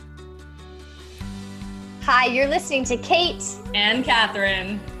Hi, you're listening to Kate and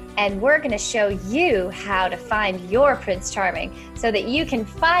Catherine, and we're going to show you how to find your Prince Charming so that you can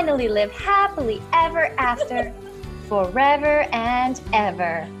finally live happily ever after, forever and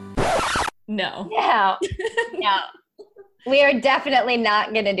ever. No. No. We are definitely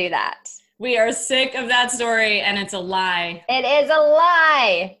not going to do that. We are sick of that story, and it's a lie. It is a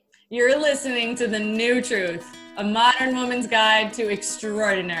lie. You're listening to The New Truth, a modern woman's guide to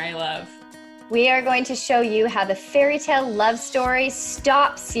extraordinary love. We are going to show you how the fairy tale love story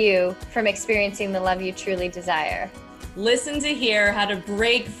stops you from experiencing the love you truly desire. Listen to hear how to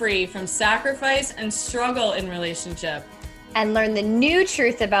break free from sacrifice and struggle in relationship. And learn the new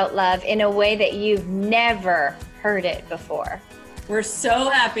truth about love in a way that you've never heard it before. We're so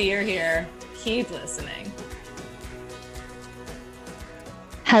happy you're here. Keep listening.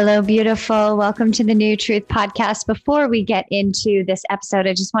 Hello, beautiful. Welcome to the New Truth podcast. Before we get into this episode,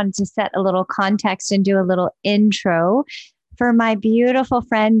 I just wanted to set a little context and do a little intro for my beautiful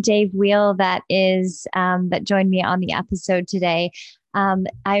friend, Dave Weale, that joined me on the episode today.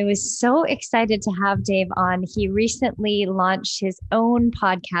 I was so excited to have Dave on. He recently launched his own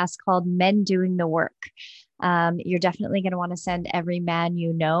podcast called Men Doing the Work. You're definitely going to want to send every man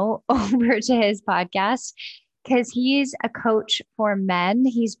you know over to his podcast, because he's a coach for men.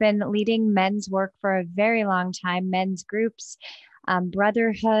 He's been leading men's work for a very long time, men's groups,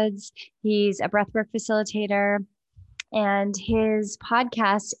 brotherhoods. He's a breathwork facilitator. And his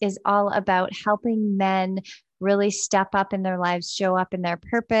podcast is all about helping men really step up in their lives, show up in their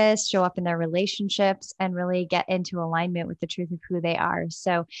purpose, show up in their relationships, and really get into alignment with the truth of who they are.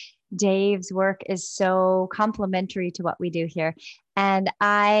 So Dave's work is so complementary to what we do here. And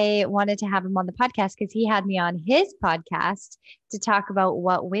I wanted to have him on the podcast because he had me on his podcast to talk about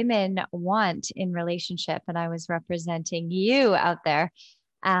what women want in relationship. And I was representing you out there.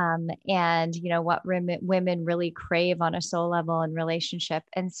 And you know what women really crave on a soul level in relationship.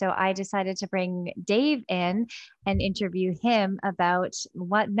 And so I decided to bring Dave in and interview him about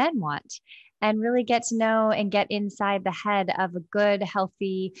what men want and really get to know and get inside the head of a good,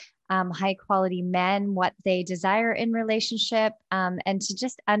 healthy, high quality men, what they desire in relationship, and to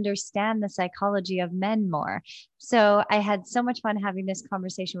just understand the psychology of men more. So I had so much fun having this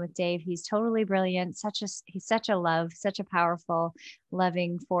conversation with Dave. He's totally brilliant. He's such a love, such a powerful,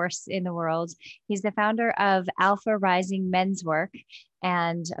 loving force in the world. He's the founder of Alpha Rising Men's Work,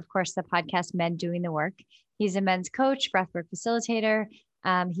 and of course the podcast Men Doing the Work. He's a men's coach, breathwork facilitator.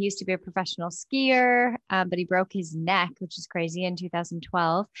 He used to be a professional skier, but he broke his neck, which is crazy, in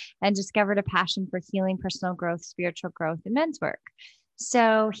 2012, and discovered a passion for healing, personal growth, spiritual growth, and men's work.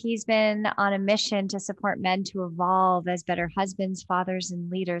 So he's been on a mission to support men to evolve as better husbands, fathers,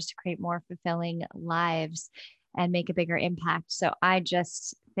 and leaders to create more fulfilling lives and make a bigger impact. So I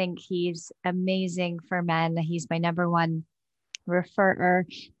just think he's amazing for men. He's my number one referrer,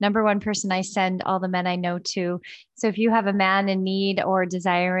 number one person I send all the men I know to. So if you have a man in need or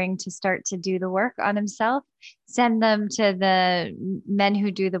desiring to start to do the work on himself, send them to the Men Who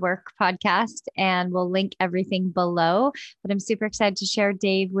Do the Work podcast, and we'll link everything below. But I'm super excited to share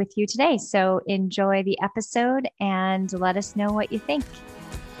Dave with you today. So enjoy the episode and let us know what you think.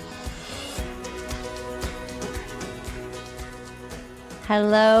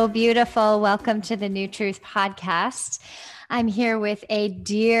 Hello, beautiful. Welcome to the New Truth podcast. I'm here with a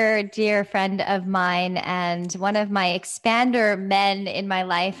dear, dear friend of mine and one of my expander men in my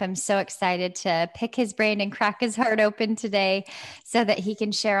life. I'm so excited to pick his brain and crack his heart open today so that he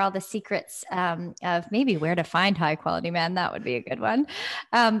can share all the secrets of maybe where to find high quality men. That would be a good one.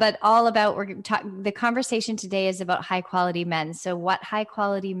 But all about, the conversation today is about high quality men. So what high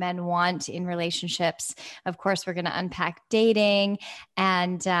quality men want in relationships. Of course, we're going to unpack dating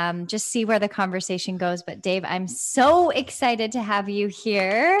and just see where the conversation goes. But Dave, I'm so excited to have you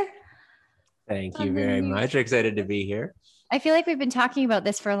here. Thank you very much. Excited to be here. I feel like we've been talking about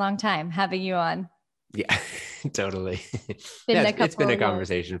this for a long time, having you on. Yeah, totally. It's been a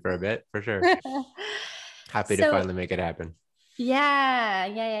conversation for a bit, for sure. Happy to finally make it happen.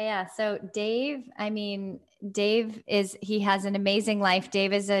 Yeah. So Dave, he has an amazing life.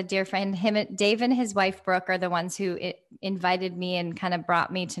 Dave is a dear friend. Dave and his wife, Brooke, are the ones who invited me and kind of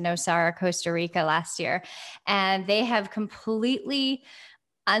brought me to Nosara, Costa Rica last year. And they have completely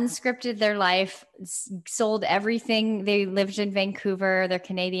unscripted their life, sold everything. They lived in Vancouver, they're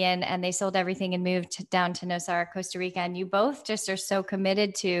Canadian, and they sold everything and moved down to Nosara, Costa Rica. And you both just are so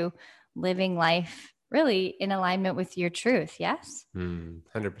committed to living life really in alignment with your truth. Yes?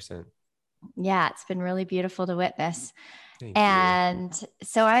 100%. Yeah, it's been really beautiful to witness. Thank you.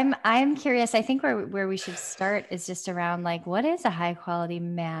 So I'm curious. I think where we should start is just around like, what is a high quality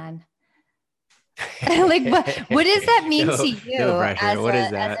man? Like, what does that mean to you no pressure. as What is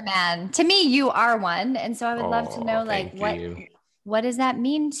as that? a man? To me, you are one. And so I would love to Oh, know, like, thank you. what does that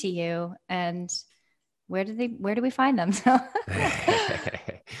mean to you? And where do we find them?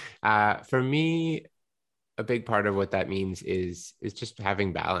 For me, a big part of what that means is just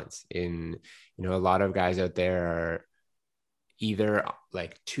having balance in, a lot of guys out there are either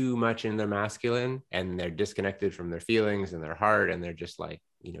like too much in their masculine and they're disconnected from their feelings and their heart, and they're just like,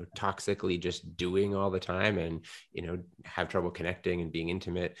 toxically just doing all the time, and, have trouble connecting and being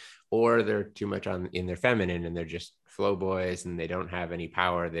intimate, or they're too much in their feminine and they're just flow boys and they don't have any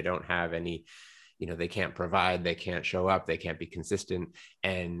power. They don't have any, they can't provide, they can't show up, they can't be consistent.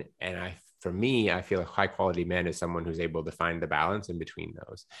 For me, I feel a high quality man is someone who's able to find the balance in between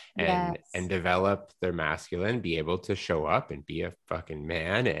those, and Yes. develop their masculine, be able to show up and be a fucking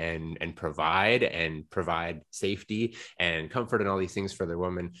man, and provide safety and comfort and all these things for their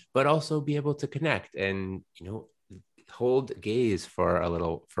woman, but also be able to connect and, hold gaze for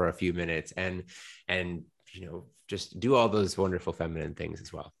a few minutes, and just do all those wonderful feminine things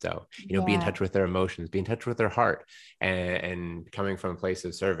as well. So, be in touch with their emotions, be in touch with their heart, and coming from a place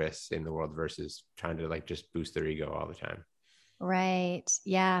of service in the world versus trying to like just boost their ego all the time. Right.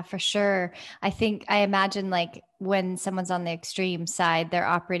 Yeah, for sure. I imagine like when someone's on the extreme side, they're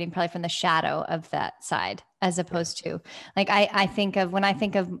operating probably from the shadow of that side, as opposed to like, I think of when I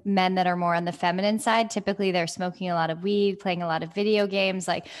think of men that are more on the feminine side, typically they're smoking a lot of weed, playing a lot of video games,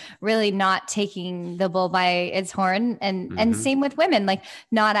 like really not taking the bull by its horn. And same with women, like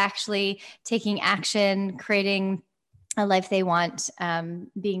not actually taking action, creating a life they want,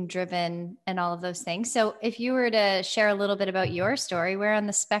 being driven and all of those things. So if you were to share a little bit about your story, where on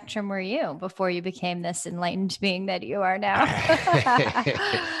the spectrum were you before you became this enlightened being that you are now?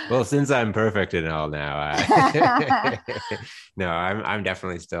 Well, since I'm perfect and all now, no, I'm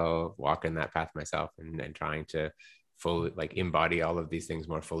definitely still walking that path myself, and trying to fully like embody all of these things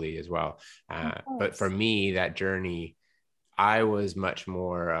more fully as well. But for me, that journey, I was much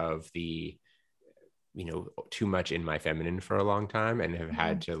more of the, too much in my feminine for a long time, and have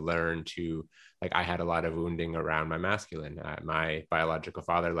had to learn to, like, I had a lot of wounding around my masculine. My biological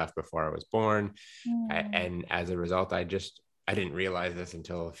father left before I was born. And as a result, I didn't realize this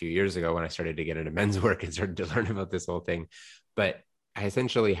until a few years ago when I started to get into men's work and started to learn about this whole thing. But I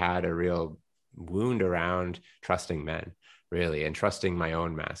essentially had a real wound around trusting men, really, and trusting my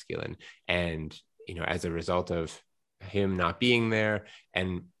own masculine. And, as a result of him not being there,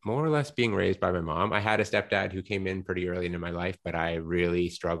 and more or less being raised by my mom. I had a stepdad who came in pretty early into my life, but I really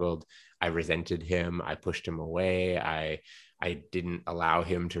struggled. I resented him. I pushed him away. I didn't allow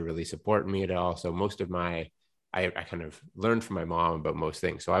him to really support me at all. So most of I kind of learned from my mom about most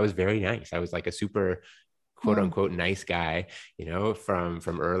things. So I was very nice. I was like a super quote unquote nice guy,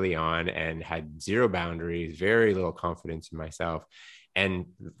 from early on, and had zero boundaries, very little confidence in myself. And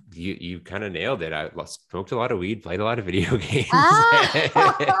you kind of nailed it. I smoked a lot of weed, played a lot of video games. That's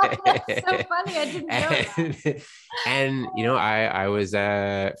so funny. I didn't know that. And I was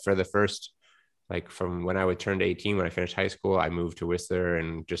for the first, like, from when I would turn to 18, when I finished high school, I moved to Whistler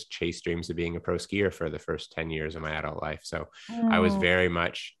and just chased dreams of being a pro skier for the first 10 years of my adult life. So I was very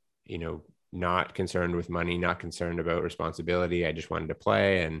much, not concerned with money, not concerned about responsibility. I just wanted to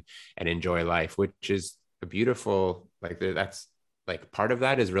play and enjoy life, which is a beautiful, like, that's like part of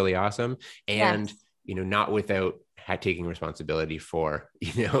that is really awesome. And, not without taking responsibility for,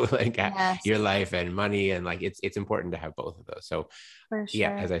 like your life and money. And like, it's important to have both of those. So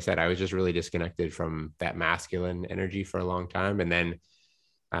yeah, as I said, I was just really disconnected from that masculine energy for a long time. And then,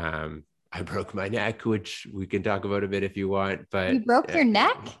 I broke my neck, which we can talk about a bit if you want, but you broke your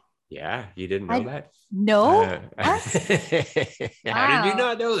neck? Yeah, you didn't know that? No. How did you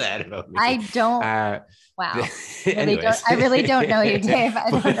not know that about me? I don't. Wow. I really don't know you, Dave.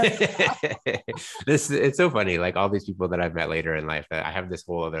 I don't know. It's so funny. Like all these people that I've met later in life, that I have this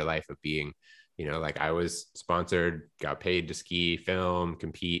whole other life of being, like I was sponsored, got paid to ski, film,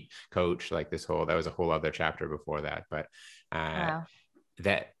 compete, coach, like that was a whole other chapter before that. But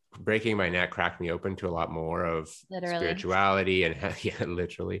that breaking my neck cracked me open to a lot more of spirituality, and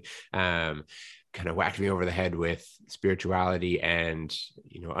literally kind of whacked me over the head with spirituality and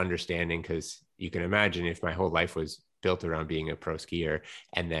understanding, because you can imagine if my whole life was built around being a pro skier,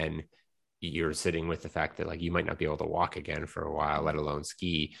 and then you're sitting with the fact that like you might not be able to walk again for a while, let alone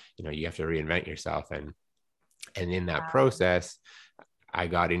ski, you have to reinvent yourself. And in that process, I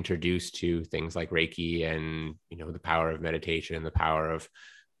got introduced to things like Reiki and the power of meditation, the power of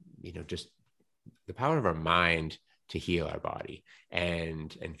just the power of our mind to heal our body,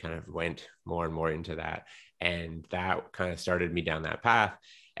 and kind of went more and more into that. And that kind of started me down that path.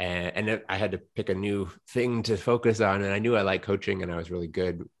 And I had to pick a new thing to focus on. And I knew I liked coaching, and I was really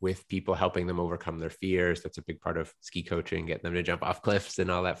good with people, helping them overcome their fears. That's a big part of ski coaching, getting them to jump off cliffs and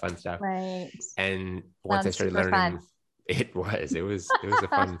all that fun stuff. Right. And once I started learning, fun. it was a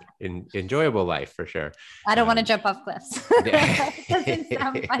fun, enjoyable life for sure. I don't want to jump off cliffs. It doesn't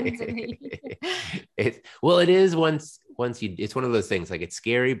sound fun to me. It is once you, it's one of those things, like, it's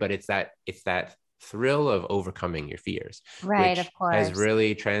scary, but it's that thrill of overcoming your fears, right? Which of course, has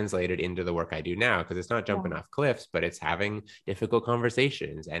really translated into the work I do now, because it's not jumping off cliffs, but it's having difficult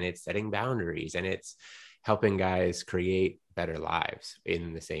conversations, and it's setting boundaries, and it's helping guys create better lives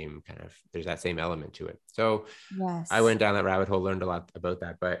in the same kind of, there's that same element to it. So yes, I went down that rabbit hole, learned a lot about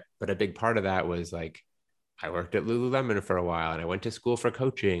that, but a big part of that was like, I worked at Lululemon for a while, and I went to school for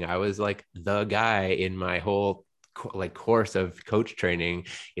coaching. I was like the guy in my whole like course of coach training,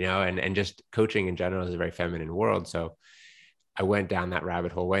 and just coaching in general is a very feminine world. So I went down that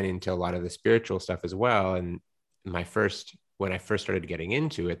rabbit hole, went into a lot of the spiritual stuff as well. And when I first started getting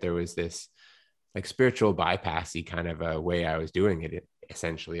into it, there was this like spiritual bypassy kind of a way I was doing it,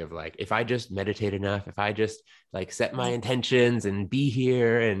 essentially, of like, if I just meditate enough, if I just like set my intentions and be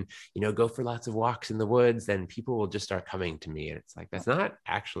here and, go for lots of walks in the woods, then people will just start coming to me. And it's like, that's not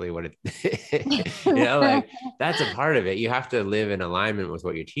actually what it, like, that's a part of it. You have to live in alignment with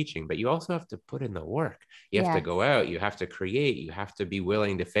what you're teaching, but you also have to put in the work. You have to go out, you have to create, you have to be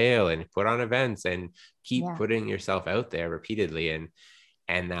willing to fail and put on events and keep putting yourself out there repeatedly.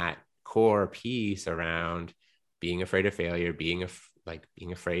 And that core piece around being afraid of failure, being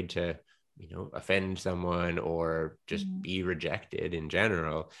afraid to, offend someone or just be rejected in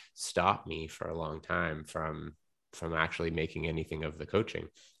general, stopped me for a long time from actually making anything of the coaching.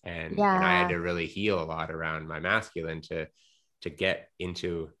 And I had to really heal a lot around my masculine to get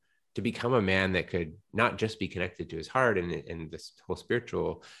into, to become a man that could not just be connected to his heart in this whole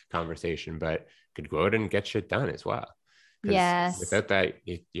spiritual conversation, but could go out and get shit done as well. Yes. Without that,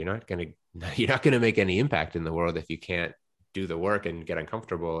 you're not going to make any impact in the world if you can't do the work and get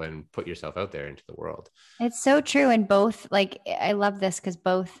uncomfortable and put yourself out there into the world. It's so true. And both, like, I love this because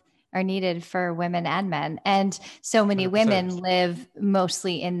both are needed for women and men. And so many 100%. women live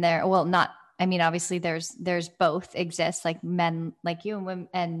mostly in their, well, not, I mean, obviously there's both exist, like men like you and women,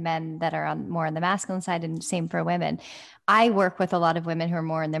 and men that are more on the masculine side, and same for women. I work with a lot of women who are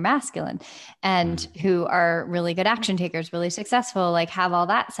more in their masculine and who are really good action takers, really successful, like have all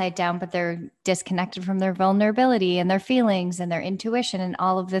that side down, but they're disconnected from their vulnerability and their feelings and their intuition and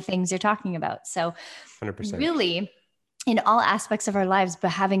all of the things you're talking about. So 100%. Really, in all aspects of our lives,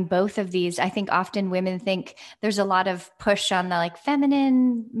 but having both of these, I think often women think there's a lot of push on the like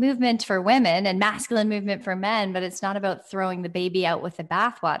feminine movement for women and masculine movement for men, but it's not about throwing the baby out with the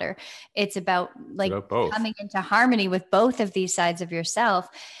bathwater. It's about like coming into harmony with both of these sides of yourself.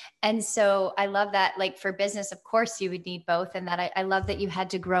 And so I love that, like for business, of course you would need both. And that I love that you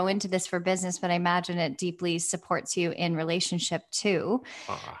had to grow into this for business, but I imagine it deeply supports you in relationship too.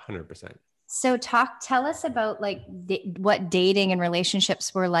 100%. So tell us about like what dating and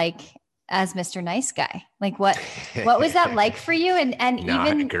relationships were like as Mr. Nice Guy. Like what was that like for you? And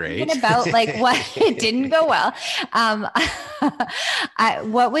even about like what it didn't go well.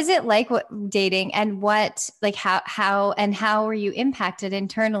 What was it like dating, and what, like how were you impacted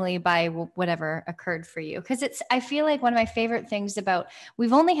internally by whatever occurred for you? Cause I feel like one of my favorite things about,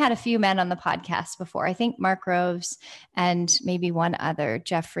 we've only had a few men on the podcast before. I think Mark Groves and maybe one other,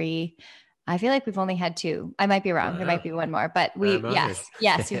 Jeffrey. I feel like we've only had two. I might be wrong. There might be one more, but yes,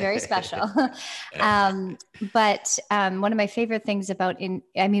 you're very special. But one of my favorite things about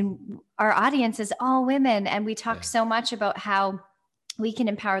our audience is all women, and we talk so much about how we can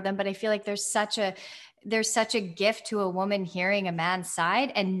empower them. But I feel like there's such a gift to a woman hearing a man's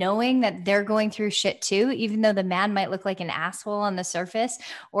side and knowing that they're going through shit too, even though the man might look like an asshole on the surface,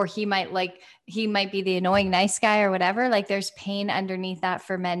 or he might be the annoying nice guy or whatever. Like there's pain underneath that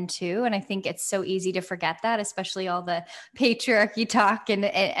for men too. And I think it's so easy to forget that, especially all the patriarchy talk. And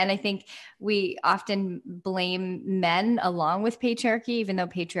I think we often blame men along with patriarchy, even though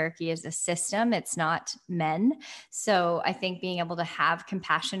patriarchy is a system, it's not men. So I think being able to have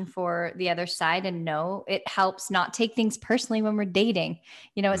compassion for the other side and know it helps not take things personally when we're dating.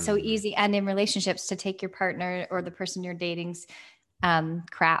 It's so easy, and in relationships, to take your partner or the person you're dating's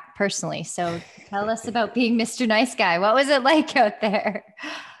crap personally. So tell us about being Mr. Nice Guy. What was it like out there?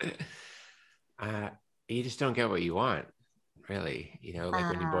 You just don't get what you want, really.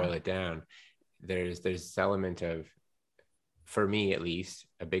 Like when you boil it down, there's this element of, for me at least,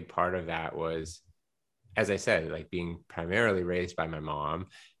 a big part of that was, as I said, like being primarily raised by my mom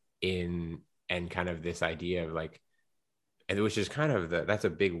in and kind of this idea of like, and which is kind of that's a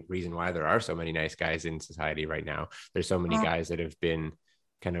big reason why there are so many nice guys in society right now. There's so many guys that have been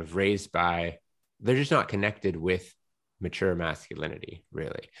kind of raised by, they're just not connected with mature masculinity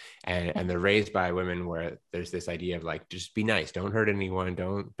really, and they're raised by women where there's this idea of like, just be nice, don't hurt anyone,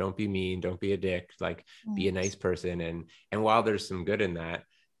 don't be mean, don't be a dick, like be a nice person. And while there's some good in that,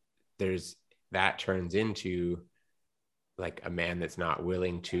 there's that turns into like a man that's not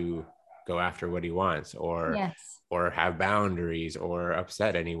willing to go after what he wants, or have boundaries, or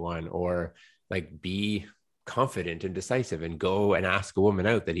upset anyone, or like be confident and decisive and go and ask a woman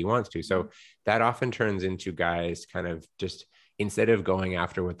out that he wants to. So that often turns into guys kind of just, instead of going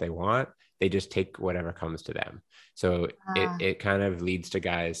after what they want, they just take whatever comes to them. So it kind of leads to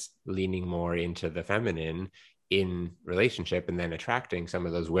guys leaning more into the feminine in relationship, and then attracting some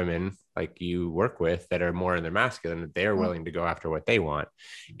of those women like you work with that are more in their masculine, that they're willing to go after what they want.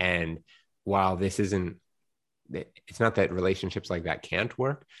 And while this isn't, it's not that relationships like that can't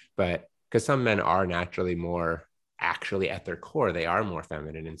work, but because some men are naturally more, actually at their core, they are more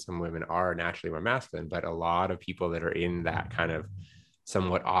feminine, and some women are naturally more masculine. But a lot of people that are in that kind of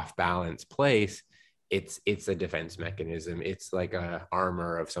somewhat off balance place, it's a defense mechanism. It's like a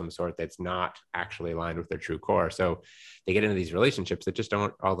armor of some sort that's not actually aligned with their true core. So they get into these relationships that just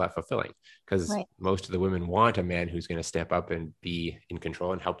aren't all that fulfilling, because most of the women want a man who's going to step up and be in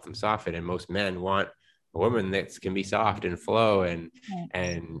control and help them soften. And most men want a woman that can be soft and flow, and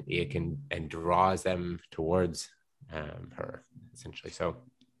it can, and draws them towards her essentially.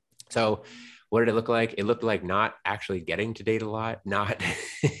 So what did it look like? It looked like not actually getting to date a lot, not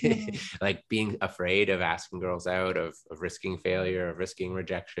like being afraid of asking girls out, of risking failure, of risking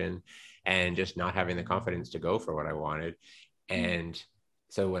rejection, and just not having the confidence to go for what I wanted. And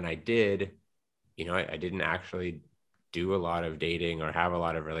so when I did, I didn't actually do a lot of dating or have a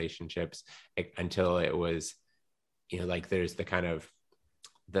lot of relationships until it was, like there's the kind of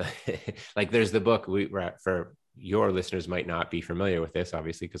like there's the book for your listeners might not be familiar with this,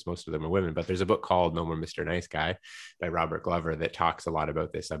 obviously, because most of them are women, but there's a book called No More Mr. Nice Guy by Robert Glover that talks a lot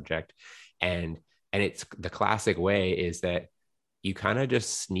about this subject. And it's the classic way is that you kind of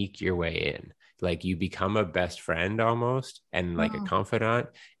just sneak your way in, like you become a best friend almost, and like a confidant,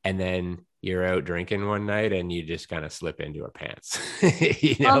 and then you're out drinking one night and you just kind of slip into her pants,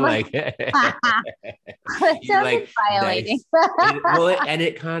 like sounds like violating. Nice. And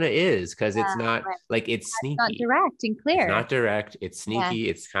it kind of is, because it's not like, it's sneaky, not direct and clear. It's not direct, it's sneaky,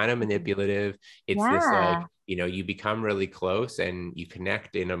 it's kind of manipulative. It's this like, you become really close and you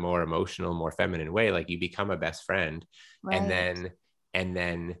connect in a more emotional, more feminine way. Like you become a best friend, and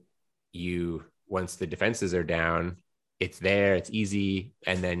then you, once the defenses are down, it's there, it's easy.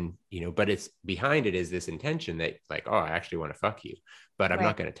 And then, but it's behind it is this intention that like, oh, I actually want to fuck you, but I'm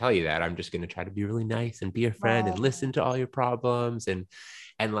not going to tell you that. I'm just going to try to be really nice and be your friend and listen to all your problems. And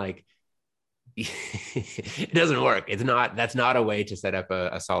like, it doesn't work. That's not a way to set up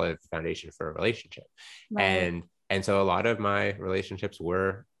a solid foundation for a relationship. And so a lot of my relationships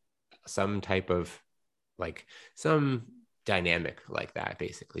were some type of like some dynamic like that,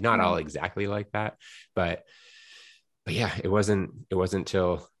 basically. Not all exactly like that, but yeah, it wasn't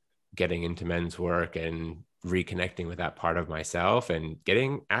till getting into men's work and reconnecting with that part of myself and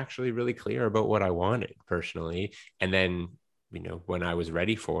getting actually really clear about what I wanted personally. And then, when I was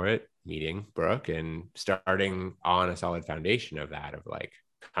ready for it, meeting Brooke and starting on a solid foundation of that, of like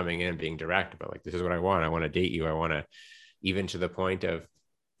coming in and being direct about like, this is what I want to date you. I want to, even to the point of,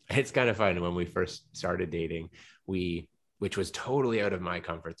 it's kind of fun when we first started dating, which was totally out of my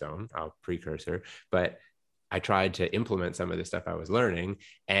comfort zone, precursor, but I tried to implement some of the stuff I was learning.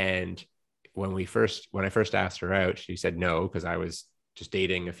 And when I first asked her out, she said no, because I was just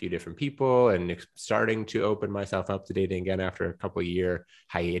dating a few different people and starting to open myself up to dating again after a couple of year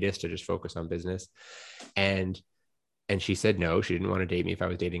hiatus to just focus on business. And she said no, she didn't want to date me if I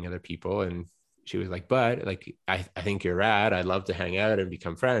was dating other people. And she was like, but like, I think you're rad. I'd love to hang out and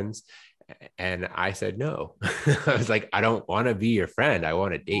become friends. And I said no. I was like, I don't want to be your friend. I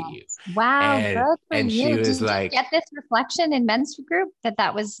want to date you. Wow. And she was like, get this reflection in men's group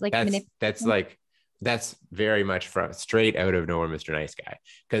that was like, that's very much straight out of No More Mr. Nice Guy.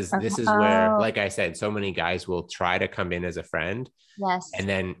 Because this is where, like I said, so many guys will try to come in as a friend. Yes. And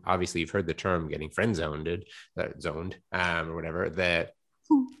then obviously you've heard the term getting friend zoned, or whatever, that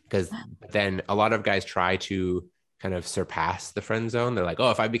because then a lot of guys try to kind of surpass the friend zone. They're like,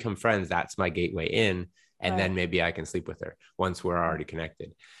 oh, if I become friends, that's my gateway in. And then maybe I can sleep with her once we're already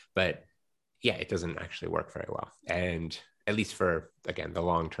connected. But yeah, it doesn't actually work very well. And at least for, again, the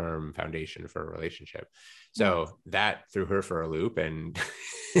long-term foundation for a relationship. So that threw her for a loop. And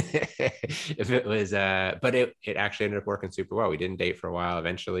if it was, but it actually ended up working super well. We didn't date for a while.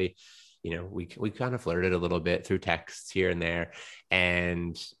 Eventually, you know, we kind of flirted a little bit through texts here and there.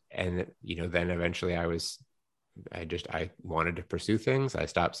 And, you know, then eventually I wanted to pursue things. I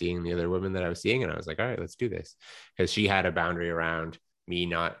stopped seeing the other women that I was seeing, and I was like, all right, let's do this. Because she had a boundary around me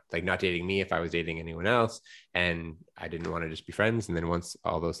not dating me if I was dating anyone else. And I didn't want to just be friends. And then once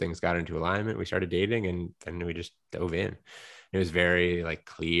all those things got into alignment, we started dating, and then we just dove in. It was very like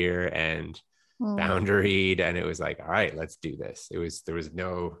clear and boundaried. And it was like, all right, let's do this. There was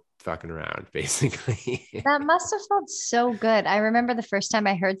no fucking around, basically. That must have felt so good. I remember the first time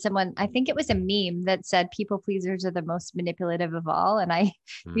I heard someone, I think it was a meme that said people pleasers are the most manipulative of all. And I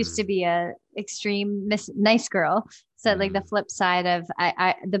used to be a extreme nice girl. So like the flip side of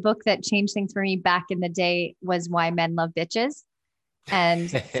the book that changed things for me back in the day was Why Men Love Bitches.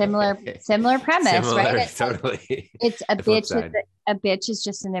 And similar premise, right? It's totally. Like, it's a bitch. A bitch is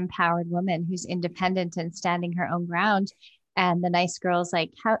just an empowered woman who's independent and standing her own ground. And the nice girl's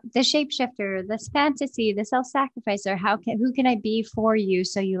like, how the shapeshifter, this fantasy, the self-sacrificer, who can I be for you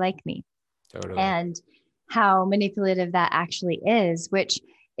so you like me? Totally. And how manipulative that actually is, which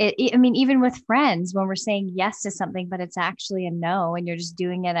I mean, even with friends, when we're saying yes to something, but it's actually a no, and you're just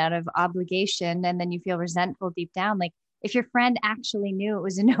doing it out of obligation, and then you feel resentful deep down. Like if your friend actually knew it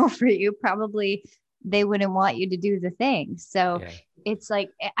was a no for you, probably they wouldn't want you to do the thing. So it's like,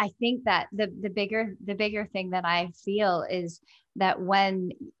 I think that the bigger thing that I feel is that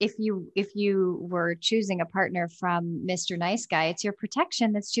if you were choosing a partner from Mr. Nice Guy, it's your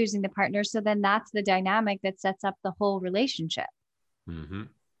protection that's choosing the partner. So then that's the dynamic that sets up the whole relationship. Mm-hmm.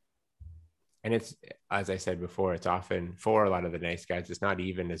 And it's, as I said before, it's often for a lot of the nice guys, it's not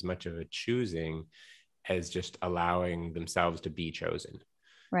even as much of a choosing as just allowing themselves to be chosen.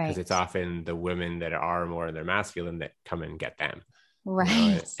 Right. Because it's often the women that are more in their masculine that come and get them.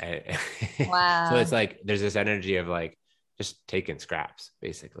 Right. Wow. So it's like, there's this energy of like, just taking scraps,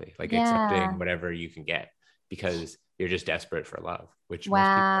 basically, like accepting whatever you can get because you're just desperate for love, which most people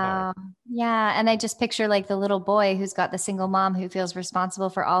are. Yeah. And I just picture like the little boy who's got the single mom who feels responsible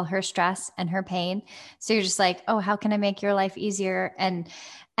for all her stress and her pain. So you're just like, oh, how can I make your life easier? And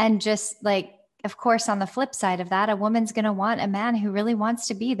just like, of course, on the flip side of that, a woman's going to want a man who really wants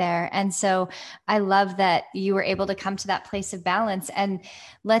to be there. And so I love that you were able to come to that place of balance. And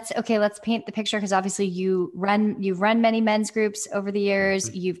let's paint the picture, because obviously you've run many men's groups over the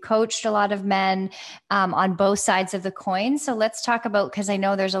years. You've coached a lot of men on both sides of the coin. So let's talk about, because I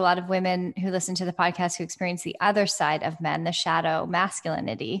know there's a lot of women who listen to the podcast who experience the other side of men, the shadow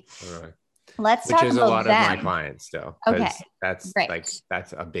masculinity. All right. Let's talk about which is a lot of my clients still. Okay. That's great.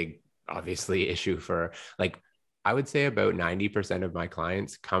 That's a big, obviously, issue for, like, I would say about 90% of my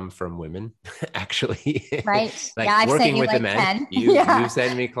clients come from women, actually. Right. Like I've working with like the men, you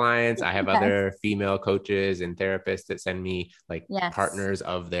send me clients. I have other female coaches and therapists that send me like partners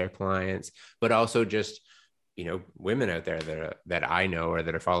of their clients, but also just, you know, women out there that I know or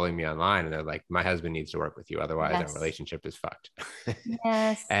that are following me online, and they're like, my husband needs to work with you. Otherwise our relationship is fucked.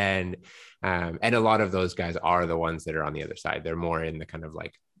 And a lot of those guys are the ones that are on the other side. They're more in the kind of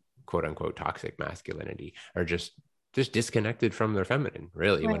like, quote unquote, toxic masculinity, or just disconnected from their feminine,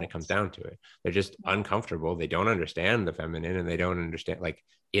 really, when it comes down to it. They're just uncomfortable. They don't understand the feminine, and they don't understand, like,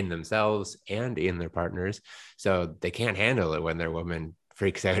 in themselves and in their partners. So they can't handle it when their woman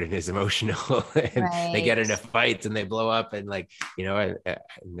freaks out and is emotional and they get into fights and they blow up, and like, you know,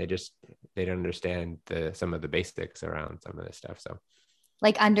 and they don't understand some of the basics around some of this stuff. So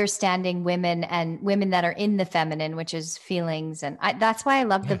like understanding women and women that are in the feminine, which is feelings. And that's why I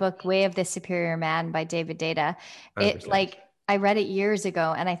love the book Way of the Superior Man by David Deida. I read it years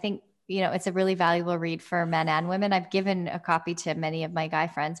ago, and I think, you know, it's a really valuable read for men and women. I've given a copy to many of my guy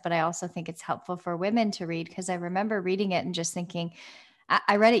friends, but I also think it's helpful for women to read, because I remember reading it and just thinking,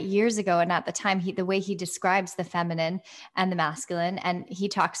 I read it years ago. And at the time, the way he describes the feminine and the masculine, and he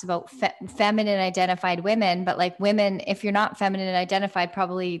talks about feminine identified women, but like women, if you're not feminine identified,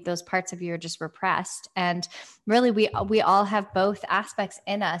 probably those parts of you are just repressed. And really, we all have both aspects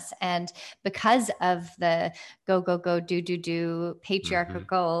in us. And because of the go, do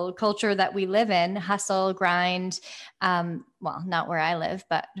patriarchal culture that we live in, hustle, grind, well, not where I live,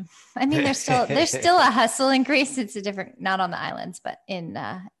 but I mean, there's still a hustle in Greece. It's a different, not on the islands, but in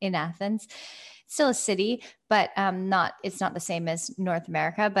Athens, it's still a city, but it's not the same as North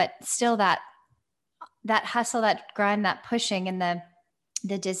America, but still that hustle, that grind, that pushing, and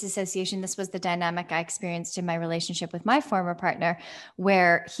the disassociation. This was the dynamic I experienced in my relationship with my former partner,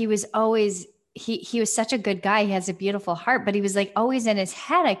 where he was always he was such a good guy. He has a beautiful heart, but he was like always in his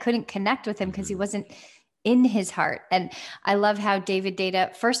head. I couldn't connect with him because he wasn't in his heart. And I love how David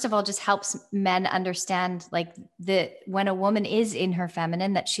Data, first of all, just helps men understand like when a woman is in her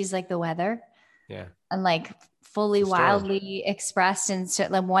feminine, that she's like the weather. Yeah. And like fully wildly expressed. And so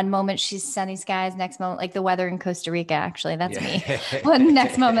like one moment she's sunny skies, next moment, like the weather in Costa Rica, actually, that's me. One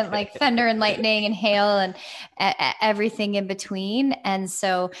next moment, like thunder and lightning and hail and everything in between. And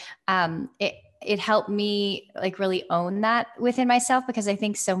so it helped me like really own that within myself, because I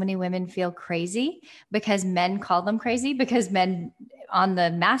think so many women feel crazy because men call them crazy, because men on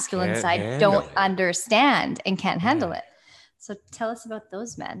the masculine side don't understand and can't handle it. So tell us about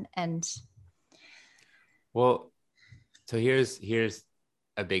those men. And well, so here's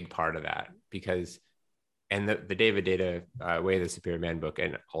a big part of that, because and the David Data Way of the Superior Man book,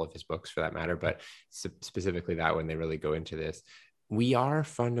 and all of his books for that matter, but specifically that one, they really go into this. We are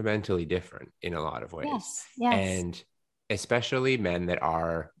fundamentally different in a lot of ways. Yes. And especially men that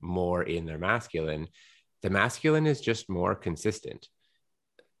are more in their masculine, the masculine is just more consistent.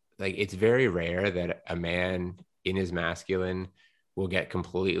 Like it's very rare that a man in his masculine will get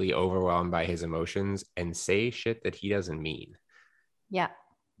completely overwhelmed by his emotions and say shit that he doesn't mean. Yeah,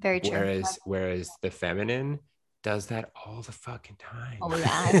 very true. Whereas the feminine does that all the fucking time. Oh yeah,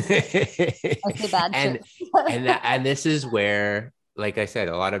 I say bad shit. and this is where, like I said,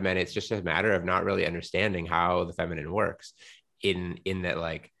 a lot of men, it's just a matter of not really understanding how the feminine works. In that,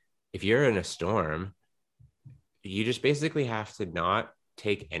 like, if you're in a storm, you just basically have to not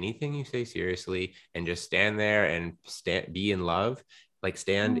take anything you say seriously and just stand there and be in love, like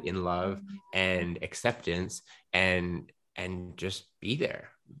stand in love and acceptance and just be there.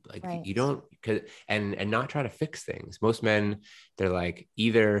 Like you don't, and not try to fix things. Most men, they're like,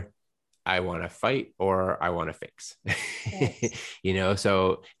 either I want to fight or I want to fix, you know?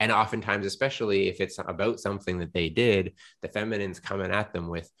 So, and oftentimes, especially if it's about something that they did, the feminine's coming at them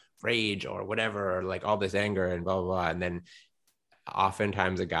with rage or whatever, or like all this anger and blah, blah, blah. And then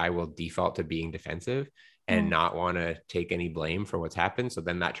oftentimes a guy will default to being defensive and not want to take any blame for what's happened. So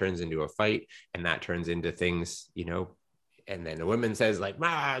then that turns into a fight, and that turns into things, you know, and then the woman says like,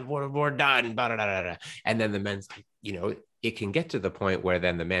 we're done, blah, blah, blah, blah. And then the men's like, you know, it can get to the point where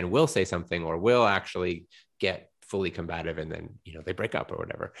then the men will say something or will actually get fully combative, and then, you know, they break up or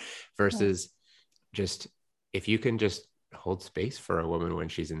whatever, versus just, if you can just hold space for a woman when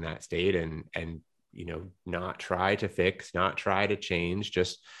she's in that state and, you know, not try to fix, not try to change,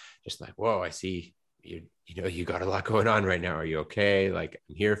 just like, whoa, I see you know, you got a lot going on right now. Are you okay? Like,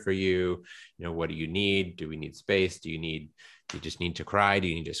 I'm here for you. You know, what do you need? Do we need space? Do you just need to cry? Do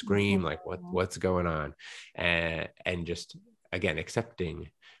you need to scream? Like what's going on? And just, again, accepting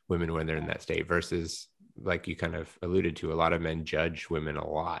women when they're in that state, versus, like you kind of alluded to, a lot of men judge women a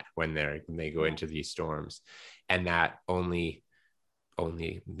lot when they go into these storms, and that only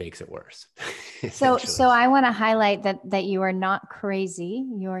makes it worse. So I want to highlight that you are not crazy.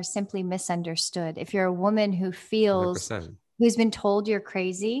 You are simply misunderstood. If you're a woman who feels 100%. Who's been told you're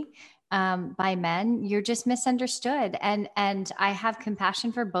crazy by men, you're just misunderstood. And I have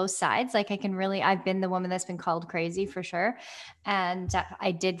compassion for both sides. Like I've been the woman that's been called crazy for sure. And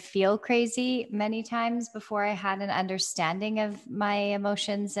I did feel crazy many times before I had an understanding of my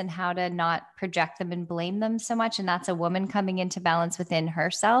emotions and how to not project them and blame them so much. And that's a woman coming into balance within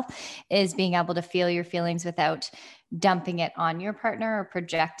herself, is being able to feel your feelings without dumping it on your partner or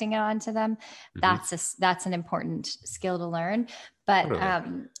projecting it onto them. That's an important skill to learn. But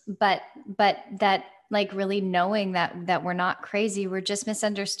totally. But that, like, really knowing that we're not crazy, we're just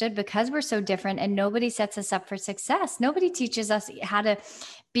misunderstood because we're so different, and nobody sets us up for success. Nobody teaches us how to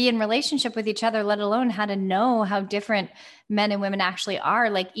be in relationship with each other, let alone how to know how different men and women actually are.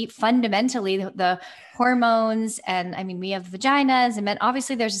 Like, fundamentally, the hormones, and I mean, we have vaginas, and men,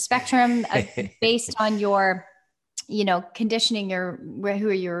 obviously there's a spectrum based on your, you know, conditioning,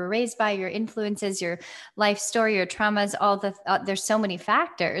 who you were raised by, your influences, your life story, your traumas, there's so many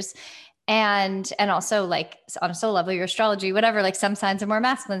factors. And also, like, on a soul level, your astrology, whatever, like some signs are more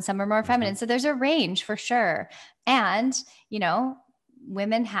masculine, some are more feminine. So there's a range for sure. And, you know,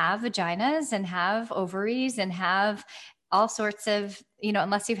 women have vaginas and have ovaries and have all sorts of, you know,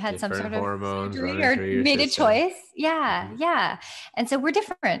 unless you've had different some sort of hormones surgery or made a choice. Yeah. Yeah. And so we're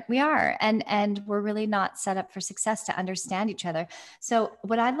different. We are. And we're really not set up for success to understand each other. So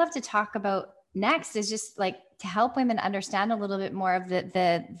what I'd love to talk about next is just like to help women understand a little bit more of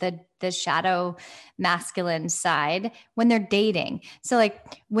the shadow masculine side when they're dating. So like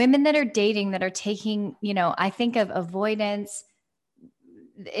women that are dating, that are taking, you know, I think of avoidance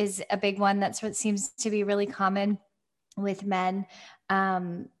is a big one. That's what seems to be really common with men.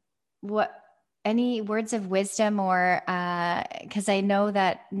 What any words of wisdom or, cause I know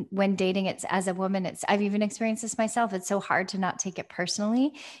that when dating, it's as a woman, I've even experienced this myself. It's so hard to not take it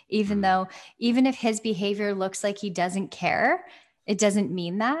personally, even though, even if his behavior looks like he doesn't care, it doesn't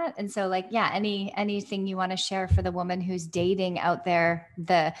mean that. And so like, yeah, anything you want to share for the woman who's dating out there,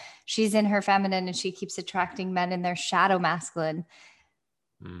 she's in her feminine and she keeps attracting men in their shadow masculine.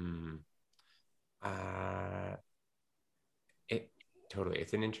 Totally.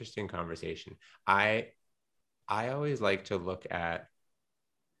 It's an interesting conversation. I always like to look at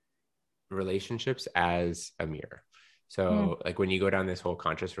relationships as a mirror. So like when you go down this whole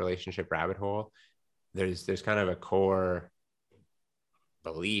conscious relationship rabbit hole, there's kind of a core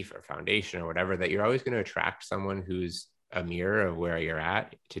belief or foundation or whatever that you're always going to attract someone who's a mirror of where you're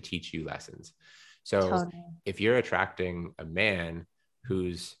at to teach you lessons. So if you're attracting a man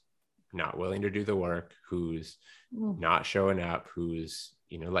who's not willing to do the work, who's not showing up, who's,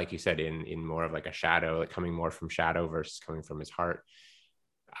 you know, like you said, in more of like a shadow, like coming more from shadow versus coming from his heart,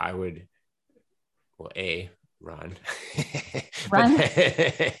 I would, well, run. Run.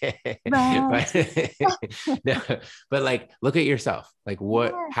 But like, look at yourself. Like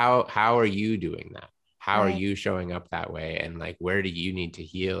how are you doing that? How are you showing up that way? And like, where do you need to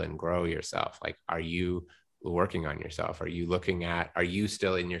heal and grow yourself? Like, are you working on yourself? Are you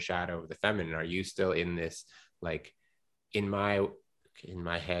still in your shadow of the feminine? Are you still in this, like, in my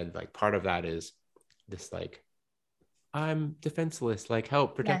head, like part of that is this, like, I'm defenseless, like,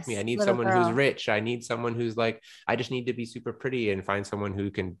 help, protect me. I need someone who's rich. I need someone who's like, I just need to be super pretty and find someone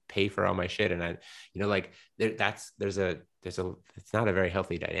who can pay for all my shit. And I, you know, like it's not a very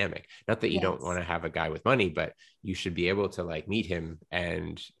healthy dynamic. Not that you don't want to have a guy with money, but you should be able to like meet him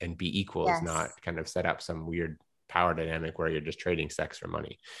and be equals, not kind of set up some weird power dynamic where you're just trading sex for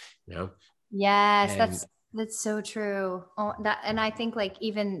money, you know? Yes. That's so true. And I think like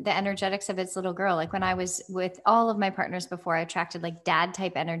even the energetics of its little girl, like when I was with all of my partners before, I attracted like dad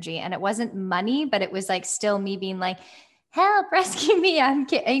type energy, and it wasn't money, but it was like still me being like, help, rescue me. I'm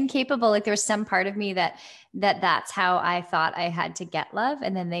incapable. Like there was some part of me that's how I thought I had to get love.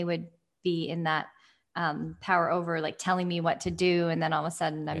 And then they would be in that power over, like telling me what to do. And then all of a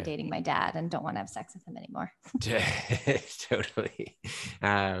sudden I'm dating my dad and don't want to have sex with him anymore. Totally.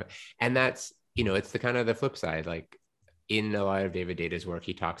 And that's, you know, it's the kind of the flip side. Like in a lot of David Deda's work,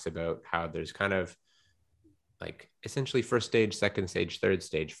 he talks about how there's kind of like essentially first stage, second stage, third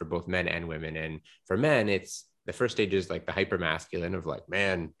stage for both men and women. And for men, it's the first stage is like the hyper masculine of like,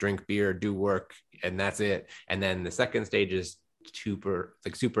 man, drink beer, do work, and that's it. And then the second stage is super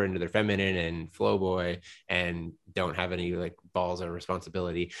into their feminine and flow boy and don't have any like balls or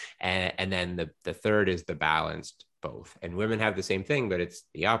responsibility. And then the third is the balanced both. And women have the same thing, but it's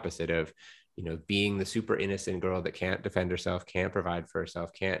the opposite of, you know, being the super innocent girl that can't defend herself, can't provide for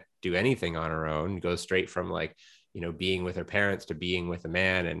herself, can't do anything on her own, goes straight from like, you know, being with her parents to being with a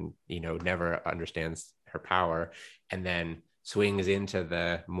man and, you know, never understands her power, and then swings into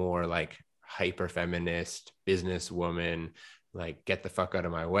the more like hyper feminist businesswoman, like get the fuck out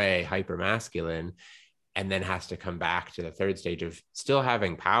of my way, hyper masculine, and then has to come back to the third stage of still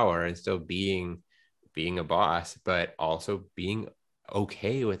having power and still being a boss, but also being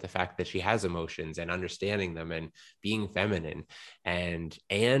okay with the fact that she has emotions and understanding them and being feminine and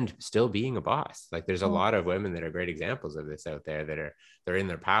still being a boss. Like there's a lot of women that are great examples of this out there that they're in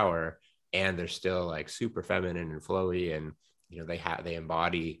their power and they're still like super feminine and flowy, and you know they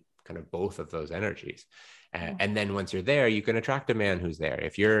embody kind of both of those energies. And then once you're there, you can attract a man who's there.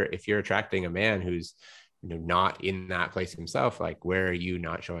 If you're attracting a man who's, you know, not in that place himself, like where are you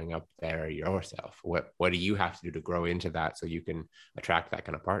not showing up there yourself? What do you have to do to grow into that so you can attract that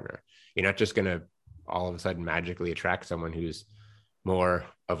kind of partner? You're not just going to all of a sudden magically attract someone who's more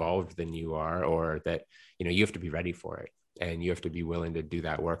evolved than you are, or that, you know, you have to be ready for it and you have to be willing to do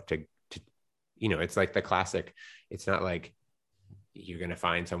that work to you know, it's like the classic, it's not like you're going to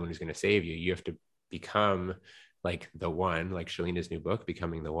find someone who's going to save you. You have to become like the one, like Shalina's new book,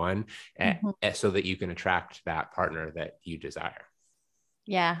 Becoming the One, so that you can attract that partner that you desire.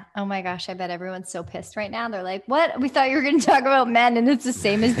 Yeah. Oh my gosh. I bet everyone's so pissed right now. They're like, what? We thought you were going to talk about men, and it's the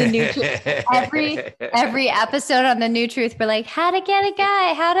same as the new truth. Every episode on the new truth, we're like, how to get a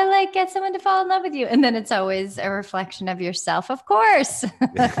guy, how to like get someone to fall in love with you. And then it's always a reflection of yourself, of course.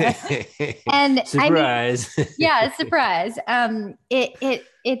 And surprise. I mean, yeah, surprise.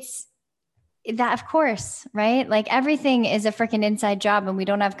 It's that, of course, right? Like everything is a freaking inside job and we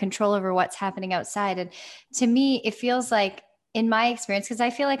don't have control over what's happening outside. And to me, it feels like, in my experience, because I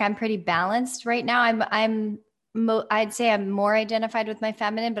feel like I'm pretty balanced right now. I'm I'd say I'm more identified with my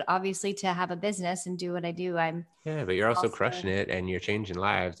feminine, but obviously to have a business and do what I do, I'm Yeah, but you're also also, crushing it and you're changing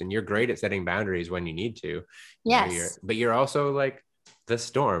lives and you're great at setting boundaries when you need to. You know, yes, but you're also like the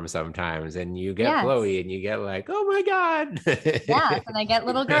storm sometimes and you get yes, flowy and you get like, oh my God. yes. And I get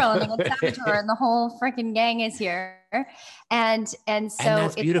little girl and I get saboteur and the whole freaking gang is here. And And so that's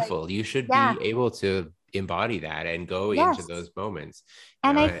it's like, beautiful. You should yeah, be able to embody that and go into yes. those moments, you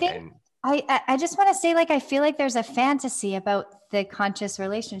And know, I think and I just want to say, like, I feel like there's a fantasy about the conscious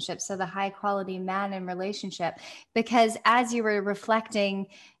relationship. So the high quality man in relationship, because as you were reflecting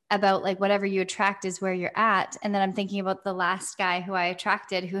about like whatever you attract is where you're at. And then I'm thinking about the last guy who I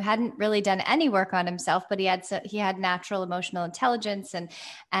attracted who hadn't really done any work on himself, but he had natural emotional intelligence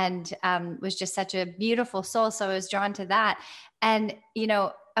and was just such a beautiful soul. So I was drawn to that. And, you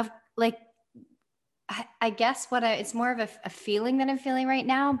know, of like, I guess it's more of a feeling that I'm feeling right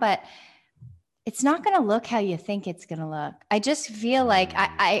now, but it's not going to look how you think it's going to look. I just feel like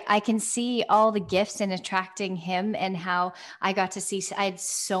mm, I can see all the gifts in attracting him and how I got to see, I had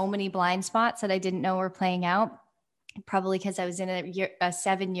so many blind spots that I didn't know were playing out. Probably because I was in a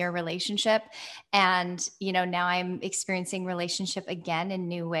 7-year relationship. And, you know, now I'm experiencing relationship again in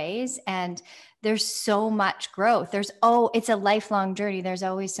new ways. And there's so much growth. It's a lifelong journey. There's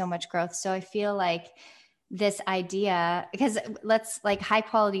always so much growth. So I feel like this idea, because let's like high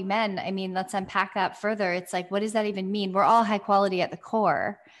quality men, I mean, let's unpack that further. It's like, what does that even mean? We're all high quality at the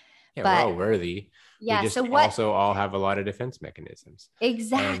core, yeah, we're but all worthy. We yeah. just So what also all have a lot of defense mechanisms and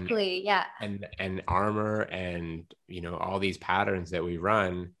exactly? Yeah. and armor and you know all these patterns that we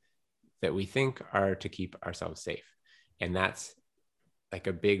run that we think are to keep ourselves safe. And that's like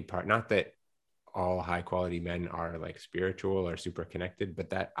a big part. Not that all high quality men are like spiritual or super connected, but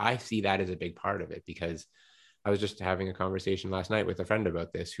that I see that as a big part of it because I was just having a conversation last night with a friend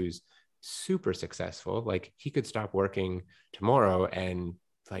about this who's super successful. Like he could stop working tomorrow and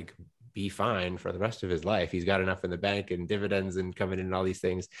like be fine for the rest of his life. He's got enough in the bank and dividends and coming in and all these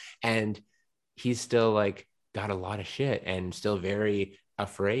things. And he's still like got a lot of shit and still very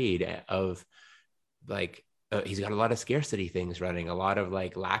afraid of like he's got a lot of scarcity things running, a lot of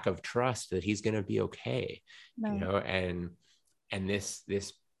like lack of trust that he's going to be okay, you Right. know, and this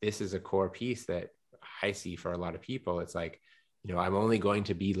is a core piece that I see for a lot of people. It's like, you know, I'm only going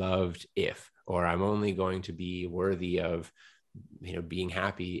to be loved if, or I'm only going to be worthy of, you know, being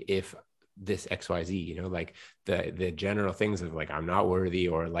happy if this XYZ, you know, like the general things of like I'm not worthy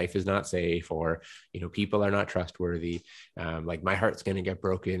or life is not safe or, you know, people are not trustworthy. Like my heart's going to get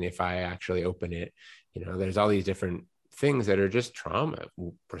broken if I actually open it. You know, there's all these different things that are just trauma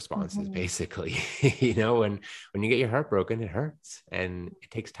responses Mhm. basically. You know, when you get your heart broken, it hurts and it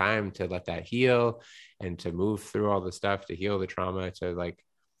takes time to let that heal and to move through all the stuff to heal the trauma, to like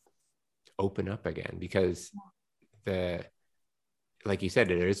open up again, because the like you said,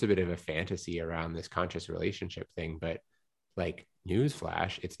 there is a bit of a fantasy around this conscious relationship thing, but like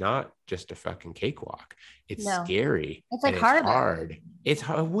newsflash, it's not just a fucking cakewalk. It's No, scary it's and like it's harder. hard. It's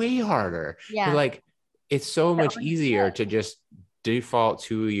way harder. Yeah. Like it's so To much own easier shit. to just default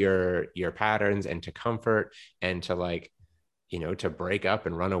to your patterns and to comfort and to like, you know, to break up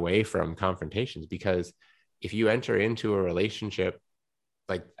and run away from confrontations. Because if you enter into a relationship,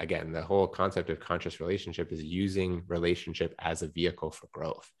 like again, the whole concept of conscious relationship is using relationship as a vehicle for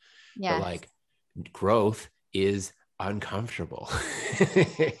growth. But Yes. like growth is uncomfortable.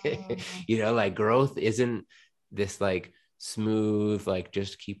 Mhm. You know, like growth isn't this like smooth, like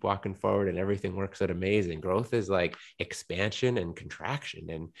just keep walking forward and everything works out amazing. Growth is like expansion and contraction.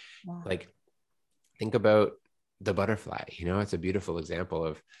 And Yeah. like think about the butterfly, you know, it's a beautiful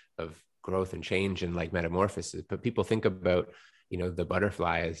example of growth and change and like metamorphosis. But people think about, you know, the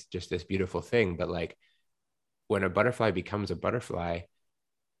butterfly as just this beautiful thing, but like when a butterfly becomes a butterfly,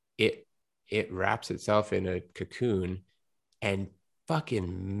 it it wraps itself in a cocoon and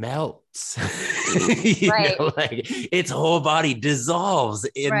fucking melts. You Right. know, like its whole body dissolves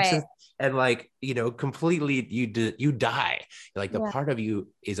Right. into and like, you know, completely you die. Like the Yeah. part of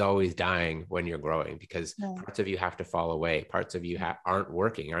you is always dying when you're growing because Right. parts of you have to fall away, parts of you aren't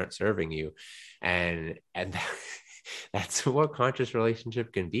working, aren't serving you. And that's what conscious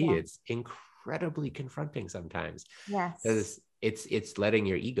relationship can be. Yeah. It's incredibly confronting sometimes Yes. because it's letting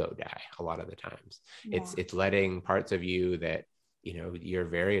your ego die a lot of the times. Yeah. It's letting parts of you that, you know, you're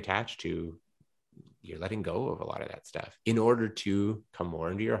very attached to, you're letting go of a lot of that stuff in order to come more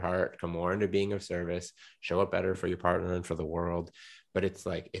into your heart, come more into being of service, show up better for your partner and for the world. But it's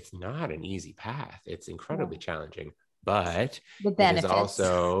like it's not an easy path. It's Yeah. incredibly challenging, but The it is benefits.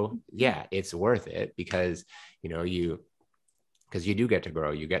 also, yeah, it's worth it because, you know, because you do get to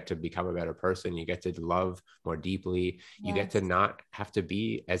grow, you get to become a better person, you get to love more deeply, you get to not have to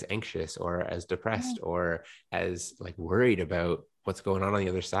be as anxious or as depressed or as like worried about what's going on the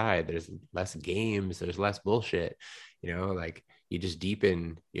other side. There's less games, there's less bullshit, you know, like you just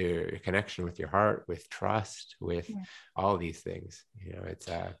deepen your connection with your heart, with trust, with all these things, you know. It's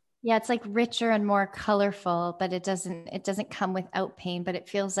yeah, it's like richer and more colorful, but it doesn't come without pain, but it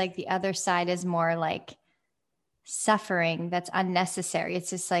feels like the other side is more like suffering that's unnecessary.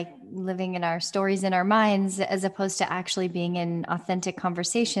 It's just like living in our stories in our minds as opposed to actually being in authentic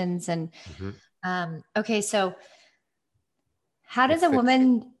conversations. And okay, so how does a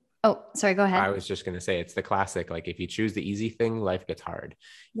woman oh, sorry, go ahead. I was just going to say, it's the classic, like if you choose the easy thing, life gets hard.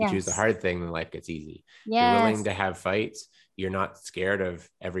 If you choose the hard thing, then life gets easy. If you're willing to have fights, you're not scared of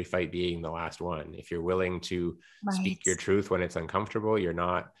every fight being the last one. If you're willing to speak your truth when it's uncomfortable, you're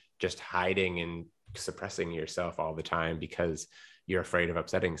not just hiding and suppressing yourself all the time because you're afraid of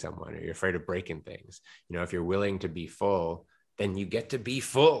upsetting someone or you're afraid of breaking things. You know, if you're willing to be full, then you get to be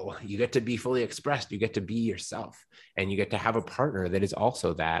full, you get to be fully expressed, you get to be yourself, and you get to have a partner that is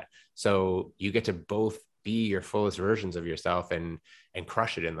also that. So you get to both be your fullest versions of yourself and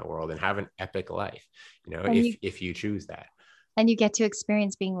crush it in the world and have an epic life, you know, if you choose that. And you get to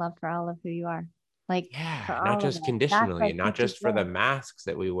experience being loved for all of who you are. Like, not just conditionally, and not just for the masks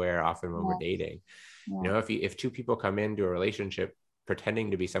that we wear often when we're dating. You know, if two people come into a relationship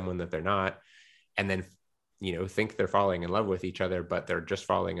pretending to be someone that they're not, and then, you know, think they're falling in love with each other, but they're just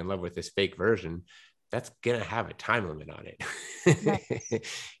falling in love with this fake version, that's going to have a time limit on it.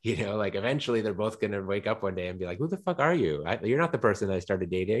 You know, like eventually they're both going to wake up one day and be like, who the fuck are you? You're not the person I started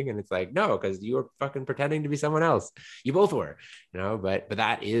dating. And it's like, no, because you were fucking pretending to be someone else. You both were, you know, but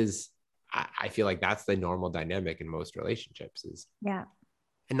that is, I feel like that's the normal dynamic in most relationships is. Yeah.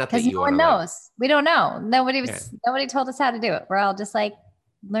 And not that no one knows. We don't know. Nobody told us how to do it. We're all just like,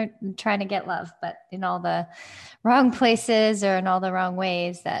 trying to get love, but in all the wrong places or in all the wrong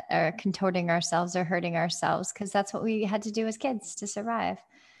ways that are contorting ourselves or hurting ourselves, because that's what we had to do as kids to survive.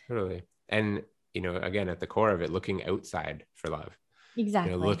 Totally. And, you know, again, at the core of it, looking outside for love.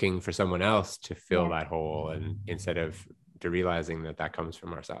 Exactly. You know, looking for someone else to fill that hole, and instead of realizing that comes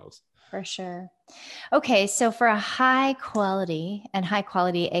from ourselves. For sure. Okay. So for a high quality,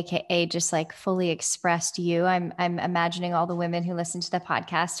 AKA just like fully expressed you, I'm imagining all the women who listen to the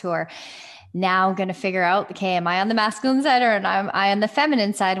podcast who are now going to figure out, okay, am I on the masculine side or am I on the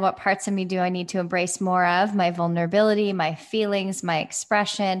feminine side? What parts of me do I need to embrace more of? My vulnerability, my feelings, my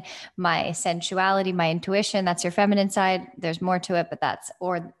expression, my sensuality, my intuition. That's your feminine side. There's more to it, but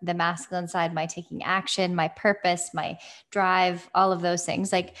or the masculine side, my taking action, my purpose, my drive, all of those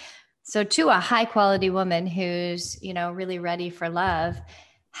things. Like, so to a high quality woman who's, you know, really ready for love,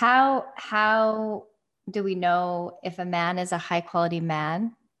 how do we know if a man is a high quality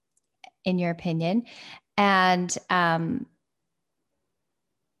man, in your opinion? And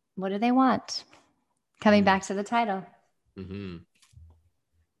what do they want? Coming back to the title. It's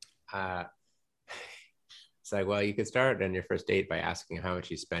like, well, you could start on your first date by asking how much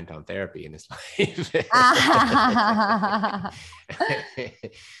he spent on therapy in his life.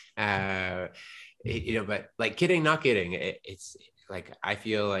 You know, but like kidding, not kidding. It's like, I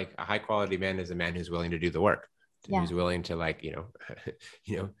feel like a high quality man is a man who's willing to do the work, who's willing to, like, you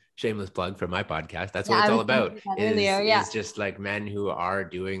know, shameless plug for my podcast. That's what it's all about. Is just like men who are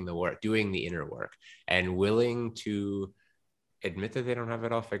doing the work, doing the inner work, and willing to admit that they don't have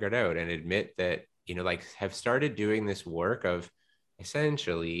it all figured out, and admit that, you know, like have started doing this work of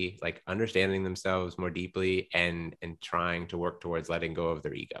essentially like understanding themselves more deeply and trying to work towards letting go of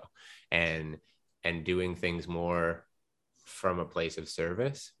their ego and doing things more from a place of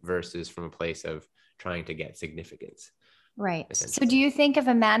service versus from a place of trying to get significance. Right. So do you think if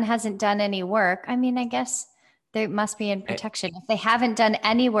a man hasn't done any work, I mean, I guess they must be in protection. If they haven't done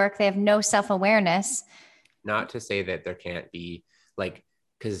any work, they have no self-awareness. Not to say that there can't be, like,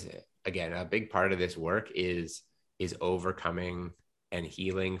 because again, a big part of this work is overcoming and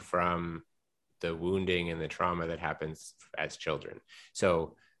healing from the wounding and the trauma that happens as children.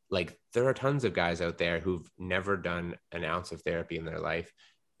 So like, there are tons of guys out there who've never done an ounce of therapy in their life,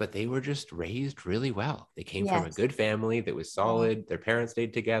 but they were just raised really well. They came from a good family that was solid. Their parents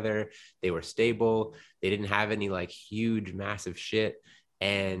stayed together. They were stable. They didn't have any like huge, massive shit.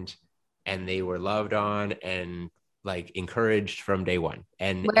 And they were loved on and like encouraged from day one.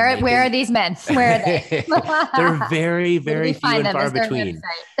 And where are these men? Where are they? They're very, very few and far between.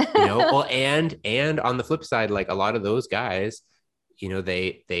 You know, well, and on the flip side, like a lot of those guys, you know,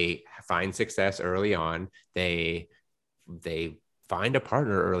 they find success early on. They find a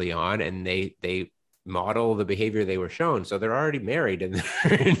partner early on, and they model the behavior they were shown. So they're already married and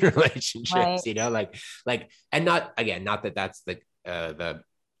they're in relationships, Right. you know, and not that that's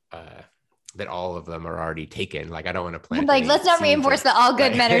that all of them are already taken. Like, I don't want to plant Like, any let's not seeds reinforce that all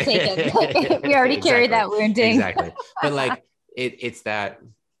good men are taken. Like, we already carry that wounding. Exactly. But like, it's that,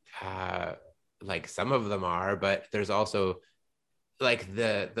 like some of them are, but there's also like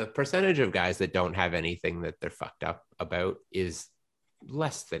the percentage of guys that don't have anything that they're fucked up about is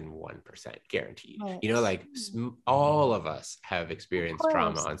less than 1% guaranteed. Right. You know, like all of us have experienced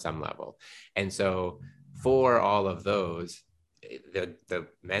trauma on some level. And so for all of those, the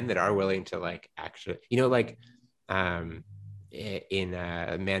men that are willing to like actually, you know, like in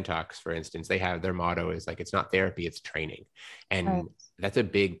Man Talks, for instance, they have their motto is like, it's not therapy, it's training. And Right. that's a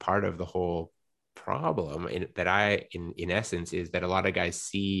big part of the whole problem in essence is that a lot of guys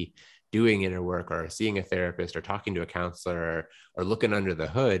see doing inner work or seeing a therapist or talking to a counselor or looking under the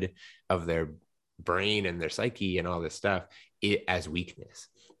hood of their brain and their psyche and all this stuff as weakness.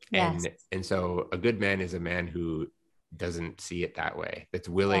 Yes. And so a good man is a man who doesn't see it that way, that's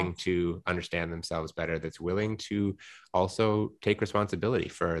willing to understand themselves better, that's willing to also take responsibility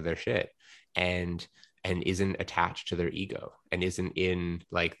for their shit, and isn't attached to their ego, and isn't in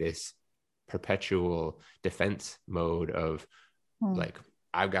like this perpetual defense mode of like,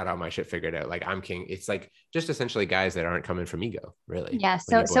 I've got all my shit figured out, like I'm king. It's like just essentially guys that aren't coming from ego, really. Yeah.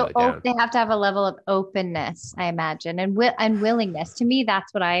 So they have to have a level of openness, I imagine, and willingness. To me,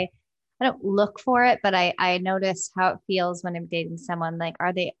 that's what I don't look for it, but I notice how it feels when I'm dating someone. Like,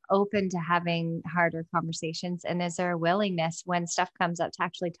 are they open to having harder conversations? And is there a willingness when stuff comes up to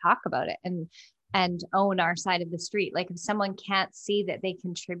actually talk about it and own our side of the street? Like, if someone can't see that they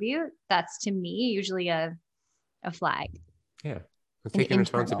contribute, that's to me usually a flag. Yeah. It's taking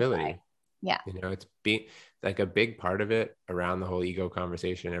responsibility. Flag. Yeah. You know, it's being like a big part of it around the whole ego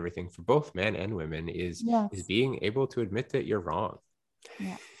conversation and everything for both men and women is being able to admit that you're wrong.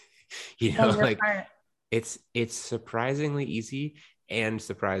 Yeah. You know, like it's surprisingly easy and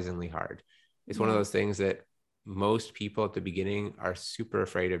surprisingly hard. It's one of those things that most people at the beginning are super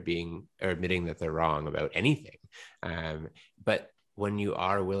afraid of being or admitting that they're wrong about anything. But when you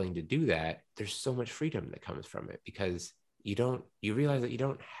are willing to do that, there's so much freedom that comes from it, because you realize that you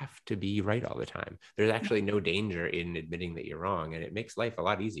don't have to be right all the time. There's actually no danger in admitting that you're wrong, and it makes life a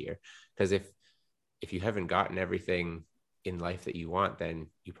lot easier, because if you haven't gotten everything in life that you want, then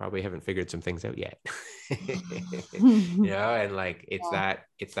you probably haven't figured some things out yet. You know, and like it's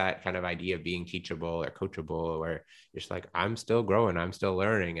that kind of idea of being teachable or coachable, where you're just like, I'm still growing, I'm still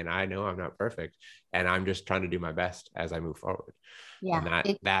learning, and I know I'm not perfect, and I'm just trying to do my best as I move forward. Yeah.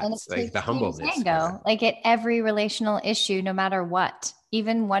 And that's like the humbleness. Like at every relational issue, no matter what,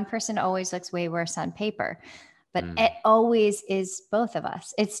 even one person always looks way worse on paper, but it always is both of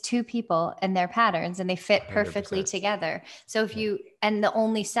us. It's two people and their patterns, and they fit perfectly 100%. Together. So if you, and the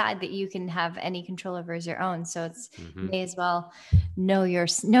only side that you can have any control over is your own. So it's may as well know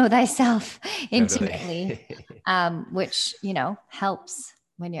thyself intimately, which, you know, helps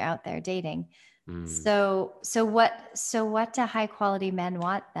when you're out there dating. So what do high quality men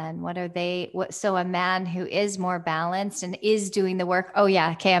want then? So a man who is more balanced and is doing the work. Oh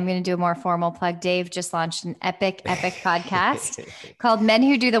yeah. Okay. I'm going to do a more formal plug. Dave just launched an epic podcast called Men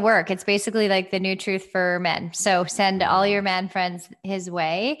Who Do the Work. It's basically like the new truth for men. So send all your man friends his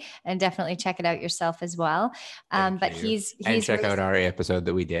way, and definitely check it out yourself as well. But he's check out our episode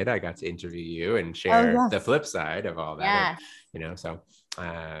that we did. I got to interview you and share the flip side of all that. Yeah. And, you know, so,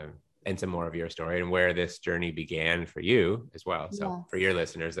 and some more of your story and where this journey began for you as well. So for your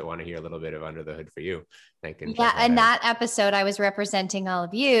listeners that want to hear a little bit of under the hood for you, they can. Yeah. In that episode, I was representing all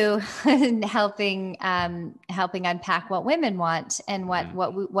of you and helping unpack what women want and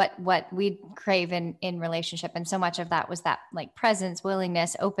what we crave in relationship. And so much of that was that like presence,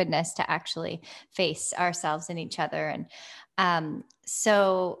 willingness, openness to actually face ourselves and each other. And,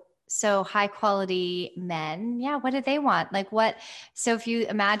 so high quality men, what do they want? Like so if you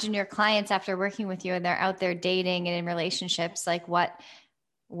imagine your clients after working with you and they're out there dating and in relationships, like what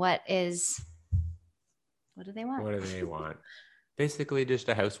do they want? What do they want? Basically just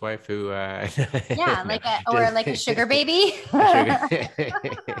a housewife who, like a sugar baby.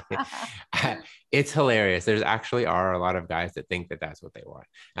 It's hilarious. There's actually are a lot of guys that think that that's what they want.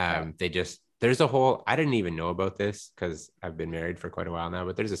 There's a whole, I didn't even know about this because I've been married for quite a while now,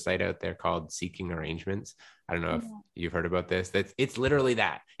 but there's a site out there called Seeking Arrangements. I don't know if you've heard about this. It's literally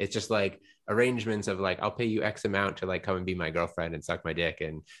that. It's just like arrangements of like, I'll pay you X amount to like come and be my girlfriend and suck my dick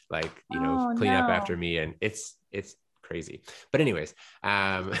and like, you know, clean up after me. And it's crazy. But anyways,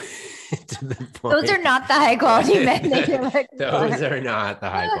 to the Those are point, not the high quality men that you're looking those for. are not the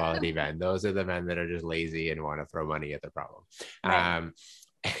high quality men. Those are the men that are just lazy and want to throw money at the problem. Right.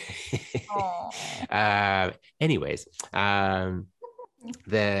 Anyways,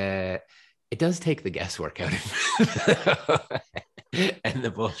 it does take the guesswork out of and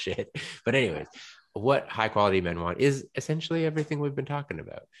the bullshit. But anyways, what high quality men want is essentially everything we've been talking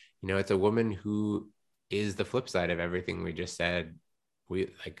about. It's a woman who is the flip side of everything we just said.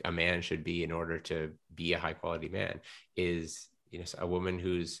 Like a man should be in order to be a high quality man is, a woman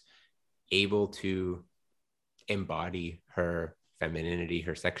who's able to embody her femininity,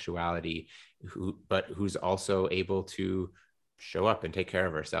 her sexuality, but who's also able to show up and take care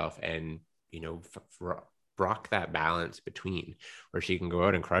of herself and, rock that balance between where she can go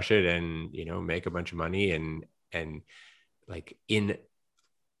out and crush it and, make a bunch of money and like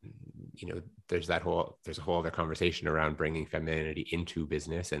there's a whole other conversation around bringing femininity into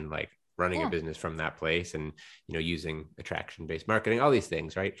business and like running a business from that place and, using attraction-based marketing, all these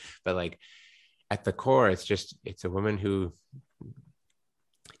things. Right. But like at the core, it's a woman who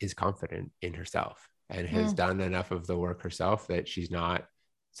is confident in herself and has done enough of the work herself that she's not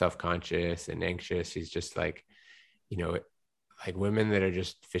self-conscious and anxious. She's just like, like women that are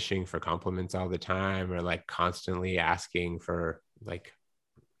just fishing for compliments all the time or like constantly asking for like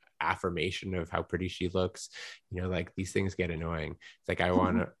affirmation of how pretty she looks, like these things get annoying. It's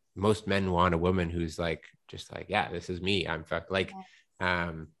like most men want a woman who's like just like, yeah, this is me, I'm like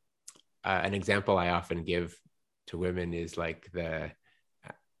an example I often give to women is like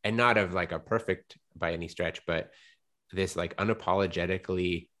and not of like a perfect by any stretch, but this like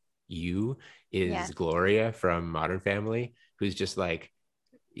unapologetically you is Gloria from Modern Family, who's just like,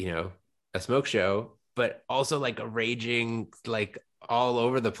 a smoke show, but also like a raging, like all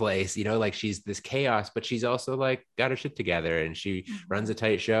over the place, like she's this chaos, but she's also like got her shit together and she runs a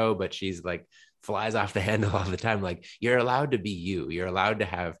tight show, but she's like flies off the handle all the time. Like you're allowed to be you're allowed to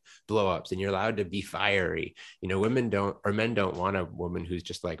have blow-ups and you're allowed to be fiery. Men don't want a woman who's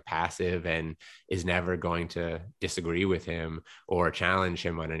just like passive and is never going to disagree with him or challenge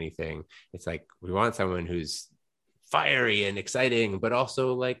him on anything. It's like we want someone who's fiery and exciting, but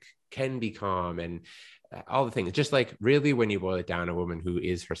also like can be calm and all the things. Just like really when you boil it down, a woman who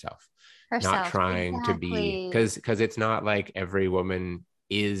is herself. Not trying to be, because it's not like every woman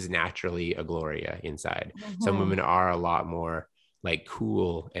is naturally a Gloria inside. Some women are a lot more like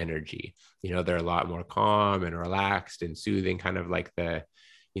cool energy, they're a lot more calm and relaxed and soothing, kind of like the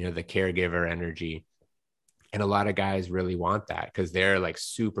caregiver energy. And a lot of guys really want that because they're like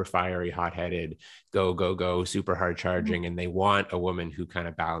super fiery, hot-headed, go, super hard charging. And they want a woman who kind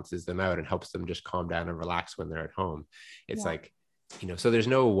of balances them out and helps them just calm down and relax when they're at home. It's like, so there's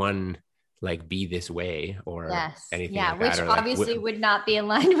no one like be this way or anything like which that, obviously would not be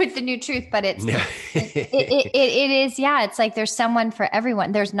aligned with the new truth, but it is. Yeah. It's like, there's someone for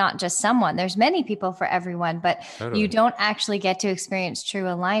everyone. There's not just someone, there's many people for everyone, but you don't actually get to experience true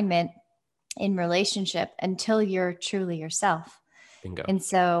alignment in relationship until you're truly yourself. Bingo. And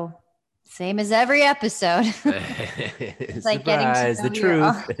so same as every episode. It's like surprise, getting to know the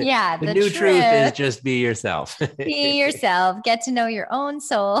truth. The new truth is just be yourself. Be yourself, get to know your own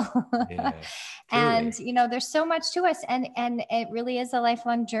soul. And there's so much to us and it really is a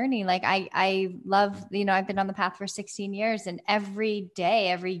lifelong journey. Like I love, I've been on the path for 16 years and every day,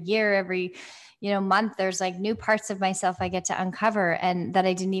 every year, every month, there's like new parts of myself I get to uncover and that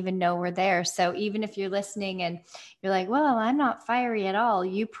I didn't even know were there. So even if you're listening and you're like, well, I'm not fiery at all,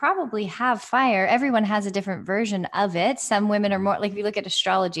 you probably have fire. Everyone has a different version of it. Some women are more like, if you look at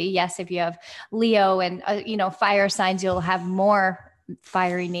astrology, yes, if you have Leo and fire signs, you'll have more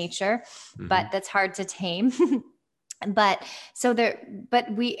fiery nature, but that's hard to tame. But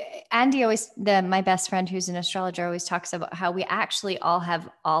Andy always, my best friend who's an astrologer, always talks about how we actually all have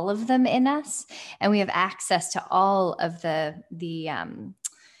all of them in us and we have access to all of the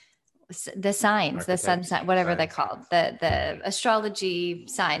signs, the sun sign, whatever they're called, the astrology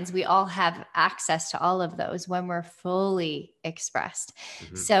signs. We all have access to all of those when we're fully expressed.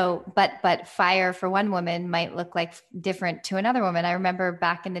 So, but fire for one woman might look like different to another woman. I remember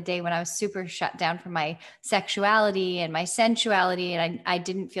back in the day when I was super shut down from my sexuality and my sensuality, and I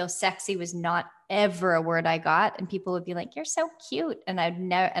didn't feel sexy was not ever a word I got. And people would be like, "You're so cute," and I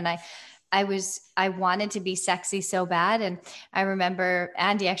wanted to be sexy so bad. And I remember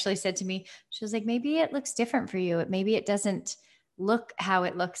Andy actually said to me, she was like, maybe it looks different for you. Maybe it doesn't look how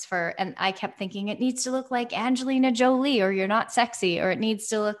it looks and I kept thinking it needs to look like Angelina Jolie or you're not sexy, or it needs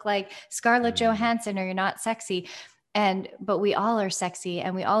to look like Scarlett Johansson or you're not sexy. but we all are sexy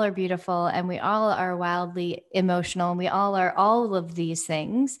and we all are beautiful and we all are wildly emotional and we all are all of these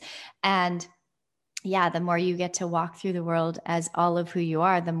things. And yeah, the more you get to walk through the world as all of who you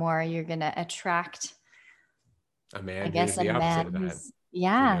are, the more you're going to attract, a man I guess, who's a the opposite man of that. who's,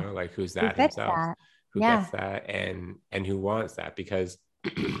 yeah, Like who's who that fits himself, that. who Yeah. gets that, and who wants that. Because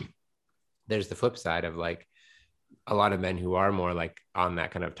there's the flip side of like a lot of men who are more like on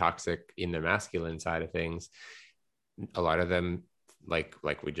that kind of toxic in the masculine side of things. A lot of them, like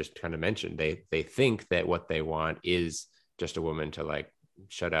we just kind of mentioned, they think that what they want is just a woman to like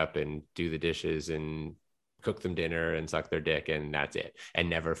shut up and do the dishes and cook them dinner and suck their dick, and that's it, and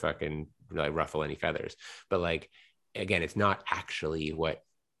never fucking like ruffle any feathers. But like, again, it's not actually what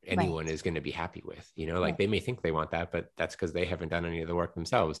anyone is going to be happy with. Like they may think they want that, but that's because they haven't done any of the work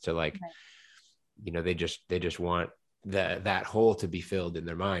themselves to like, they just want that hole to be filled in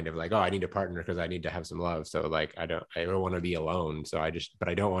their mind of like, oh, I need a partner because I need to have some love. So like, I don't want to be alone. So but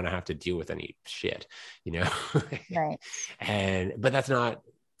I don't want to have to deal with any shit, Right. But that's not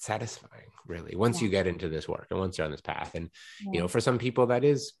satisfying really once you get into this work and once you're on this path. And for some people that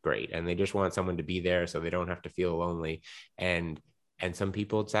is great and they just want someone to be there so they don't have to feel lonely. And some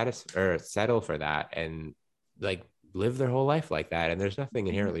people settle for that and like live their whole life like that. And there's nothing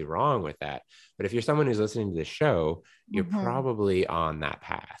inherently wrong with that. But if you're someone who's listening to this show, you're probably on that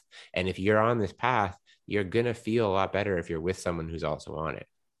path. And if you're on this path, you're going to feel a lot better if you're with someone who's also on it.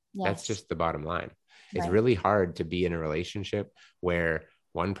 Yes. That's just the bottom line. It's really hard to be in a relationship where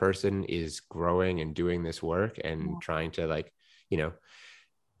one person is growing and doing this work and trying to like,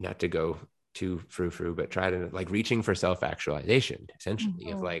 not to go too frou-frou, but try to like reaching for self-actualization,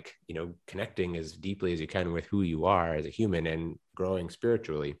 essentially, of like, connecting as deeply as you can with who you are as a human and growing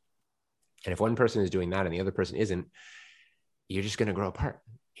spiritually. And if one person is doing that and the other person isn't, you're just going to grow apart.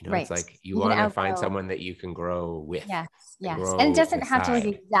 It's like you want to find someone that you can grow with. Yes. And it doesn't have to look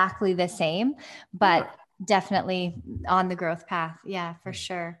exactly the same, but definitely on the growth path. Yeah, for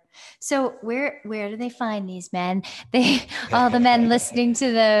sure. So where do they find these men? All the men listening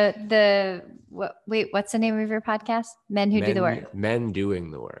to what's the name of your podcast? Men do the work. Men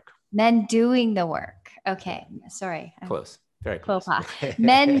doing the work. Men doing the work. Okay. Sorry. Close. Very close.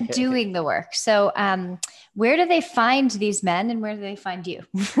 Men doing the work. So where do they find these men and where do they find you?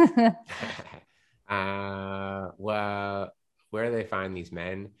 Well, where do they find these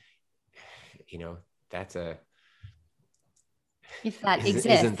men? That's if that exists.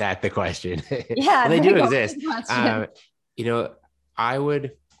 Isn't that the question? Yeah. Well, they do exist. I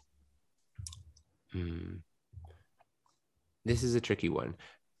would, this is a tricky one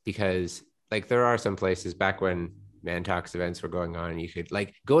because like there are some places back when Man Talks events were going on, you could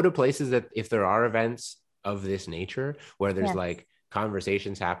like go to places that if there are events of this nature where there's like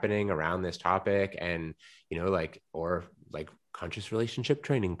conversations happening around this topic and, or like conscious relationship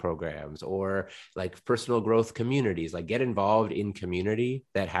training programs or like personal growth communities, like get involved in community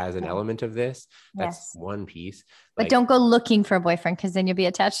that has an element of this. That's one piece. But don't go looking for a boyfriend because then you'll be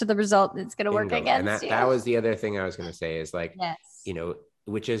attached to the result. It's going to work against you. That was the other thing I was going to say is like,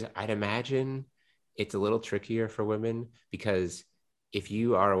 which is I'd imagine it's a little trickier for women because if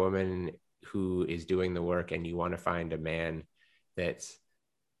you are a woman who is doing the work and you want to find a man that's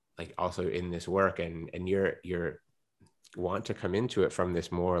like also in this work and you're want to come into it from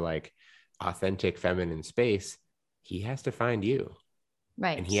this more like authentic feminine space, he has to find you.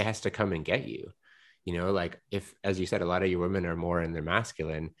 Right. And he has to come and get you. Like if, as you said, a lot of your women are more in their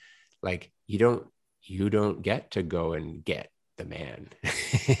masculine, like you don't get to go and get the man.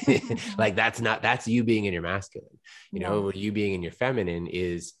 Like that's you being in your masculine. You being in your feminine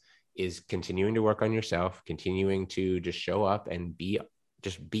is continuing to work on yourself, continuing to just show up and be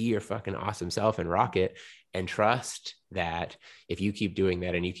your fucking awesome self and rock it, and trust that if you keep doing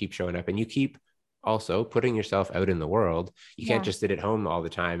that and you keep showing up and you keep also putting yourself out in the world, you can't just sit at home all the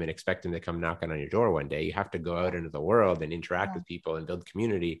time and expect them to come knocking on your door one day. You have to go out into the world and interact with people and build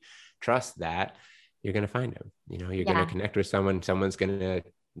community. Trust that you're going to find them. You're going to connect with someone's going to,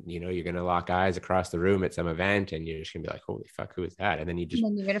 you're going to lock eyes across the room at some event and you're just going to be like, holy fuck, who is that? And then you're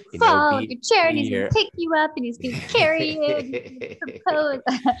going to fall off your chair and he's going to pick you up and he's going to carry you and propose.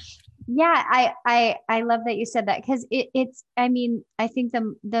 Yeah, I love that you said that because I think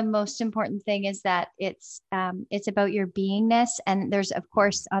the most important thing is that it's about your beingness. And there's, of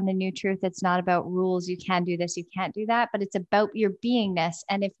course, on the New Truth, it's not about rules. You can do this, you can't do that, but it's about your beingness.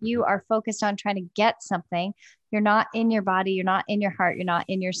 And if you are focused on trying to get something, you're not in your body, you're not in your heart, you're not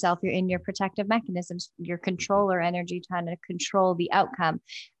in yourself, you're in your protective mechanisms, your controller energy trying to control the outcome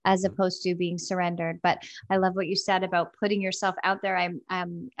as opposed to being surrendered. But I love what you said about putting yourself out there. I'm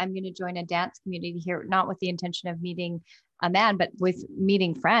going to join a dance community here, not with the intention of meeting a man, but with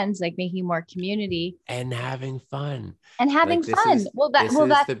meeting friends, like making more community and having fun. and having Like fun. this is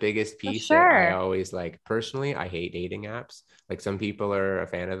That's the biggest for piece that I sure. always like. Personally, I hate dating apps. Like some people are a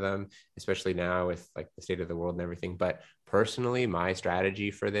fan of them, especially now with like the state of the world and everything. But personally, my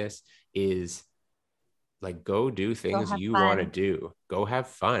strategy for this is like go do Go things have you want to fun. do. Go have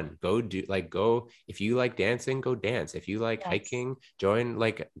fun. Go if you like dancing, go dance. If you like Yes. hiking, join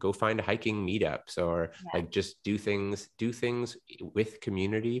like go find hiking meetups, or Yeah. like just do things with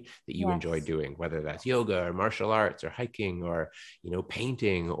community that you enjoy Yes. doing, whether that's yoga or martial arts or hiking or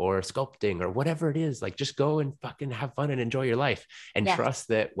painting or sculpting or whatever it is. Like just go and fucking have fun and enjoy your life, and Yes. trust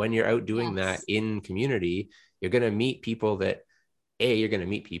that when you're out doing that Yes. in community, you're going to meet people that you're going to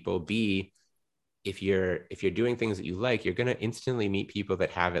meet people. B, if you're doing things that you like, you're going to instantly meet people that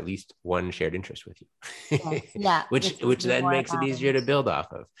have at least one shared interest with Yes. you, Yeah. which This is which the then more makes it easier patterns. to build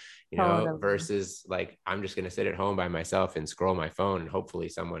off of, Totally. versus like I'm just going to sit at home by myself and scroll my phone and hopefully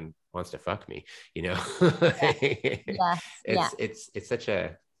someone wants to fuck me. Yeah. Yes. Yeah. It's such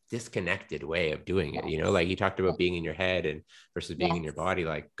a disconnected way of doing it. Yes. Like you talked Yes. about being in your head and versus being in your Yes. body.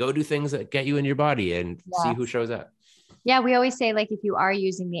 Like go do things that get you in your body and see who Yes. shows up. Yeah, we always say like if you are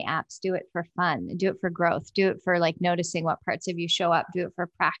using the apps, do it for fun, do it for growth, do it for like noticing what parts of you show up, do it for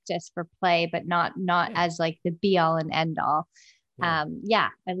practice, for play, but not Yeah, as like the be all and end all. yeah. Yeah,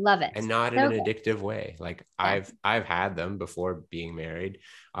 I love it. And not in So an good. addictive way. Like Yeah. I've had them before being married,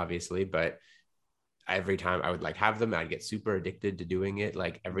 obviously, but every time I would like have them, I'd get super addicted to doing it.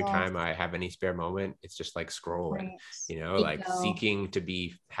 Like every Yes. time I have any spare moment, it's just like scrolling, Right. like Ego. seeking to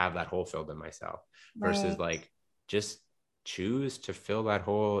have that hole filled in myself versus Right. like just choose to fill that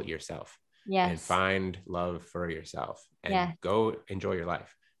hole yourself and Yes. find love for yourself and Yes. go enjoy your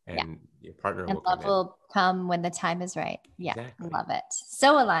life, Yeah. and your partner And will come love in. will come when the time is right. Yeah. Exactly. Love it.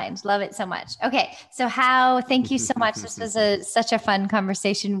 So aligned. Love it so much. Okay. So thank you so much. This was such a fun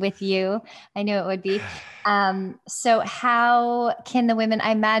conversation with you. I knew it would be. So how can the women, I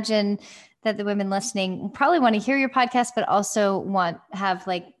imagine that the women listening probably want to hear your podcast, but also have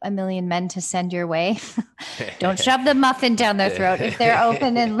like a million men to send your way. Don't shove the muffin down their throat if they're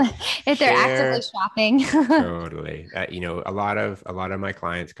open and if they're actively Share. shopping. Totally. A lot of my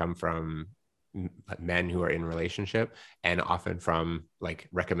clients come from men who are in relationship, and often from like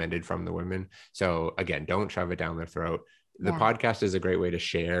recommended from the women. So again, don't shove it down their throat. The Yeah. podcast is a great way to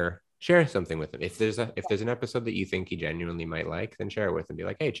share something with them. If there's an episode that you think he genuinely might like, then share it with them. Be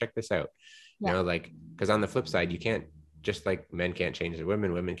like, hey, check this out. Yeah. Like, because on the flip side, you can't, just like men can't change the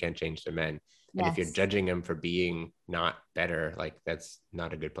women can't change the men. And if you're Yes. judging them for being not better, like that's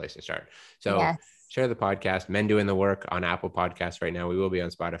not a good place to start. So Yes. share the podcast. Men Doing the Work on Apple Podcasts right now. We will be on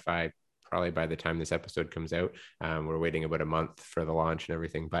Spotify probably by the time this episode comes out. We're waiting about a month for the launch and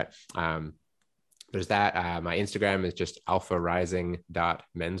everything, but there's that. My Instagram is just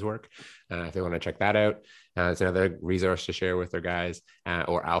alpharising.menswork. If they want to check that out, it's another resource to share with their guys,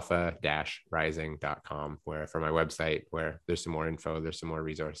 or alpha-rising.com, where for my website, where there's some more info, there's some more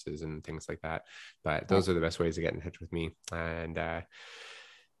resources and things like that. But those are the best ways to get in touch with me. And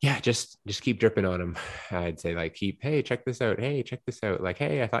just keep dripping on them. I'd say like hey, check this out. Hey, check this out. Like,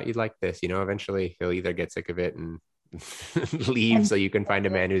 hey, I thought you'd like this. Eventually he'll either get sick of it and leave so you can find a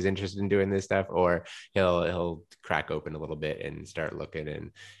man who's interested in doing this stuff, or he'll crack open a little bit and start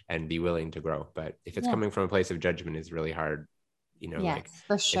looking and be willing to grow. But if it's coming from a place of judgment, it's really hard, like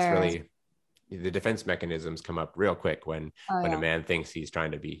for sure. it's really, the defense mechanisms come up real quick when a man thinks he's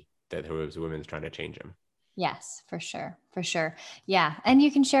trying to be, that a woman's trying to change him. Yes, for sure. For sure. Yeah. And you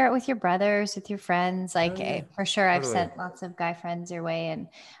can share it with your brothers, with your friends. Like for sure. I've sent lots of guy friends your way. And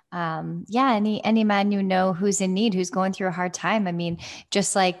any man who's in need, who's going through a hard time. I mean,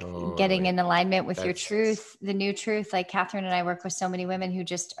 just like getting in alignment with your truth, the new truth. Like Catherine and I work with so many women who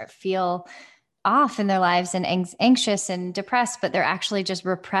just feel off in their lives and anxious and depressed, but they're actually just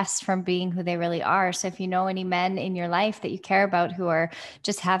repressed from being who they really are. So if you know any men in your life that you care about who are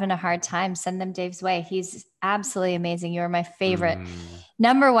just having a hard time, send them Dave's way. He's absolutely amazing. You're my favorite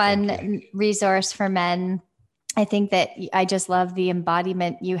number one resource for men. I think that I just love the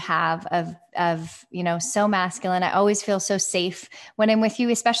embodiment you have of, so masculine. I always feel so safe when I'm with you,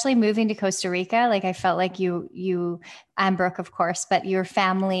 especially moving to Costa Rica. Like I felt like you and Brooke, of course, but your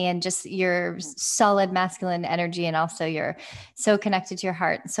family and just your solid masculine energy. And also you're so connected to your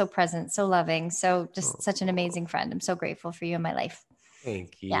heart, so present, so loving. So just such an amazing friend. I'm so grateful for you in my life.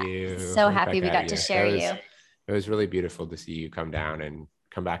 Thank you. Yeah. So happy we got to share you. It it was really beautiful to see you come down and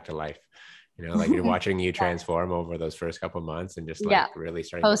come back to life. You know, like you're watching you transform over those first couple of months and just like really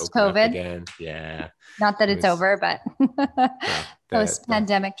starting to open up again. Yeah. Not that it's over, but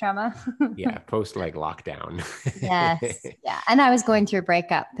post-pandemic trauma. Post like lockdown. Yes. Yeah. And I was going through a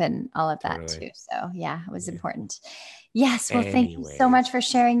breakup and all of that too. So yeah, it was important. Yes. Well, thank you so much for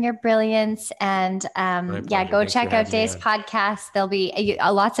sharing your brilliance. And go check out Dave's podcast. There'll be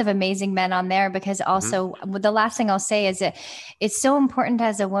lots of amazing men on there, because also the last thing I'll say is that it's so important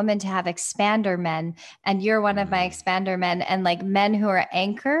as a woman to have expander men. And you're one of my expander men, and like men who are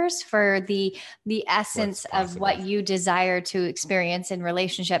anchors for the essence of what you desire to experience in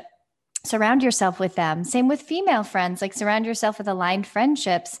relationship. Surround yourself with them. Same with female friends, like surround yourself with aligned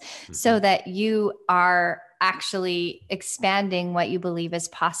friendships so that you are actually expanding what you believe is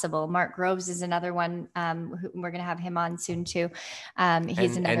possible. Mark Groves is another one. We're going to have him on soon too.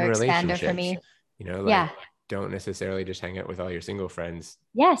 He's another expander for me. You know, don't necessarily just hang out with all your single friends.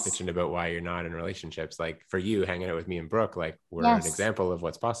 Yes. Bitching about why you're not in relationships. Like for you, hanging out with me and Brooke, like we're an example of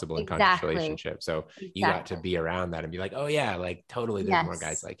what's possible in conscious relationships. So you got to be around that and be like, oh yeah, like totally there's more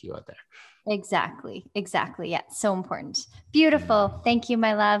guys like you out there. Exactly. Yeah. So important. Beautiful. Thank you,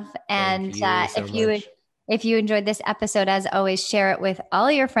 my love. And if you enjoyed this episode, as always, share it with all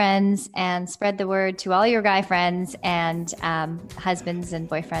your friends and spread the word to all your guy friends and husbands and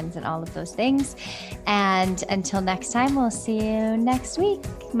boyfriends and all of those things. And until next time, we'll see you next week.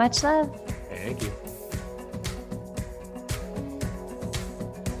 Much love. Thank you.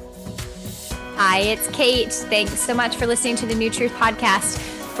 Hi, it's Kate. Thanks so much for listening to the New Truth podcast.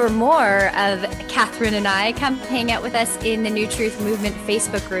 For more of Catherine and I, come hang out with us in the New Truth Movement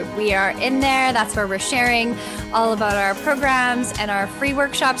Facebook group. We are in there. That's where we're sharing all about our programs and our free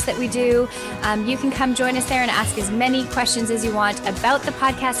workshops that we do. You can come join us there and ask as many questions as you want about the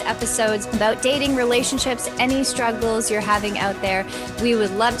podcast episodes, about dating, relationships, any struggles you're having out there. We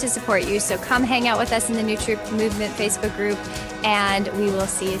would love to support you. So come hang out with us in the New Truth Movement Facebook group, and we will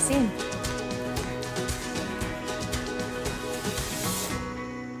see you soon.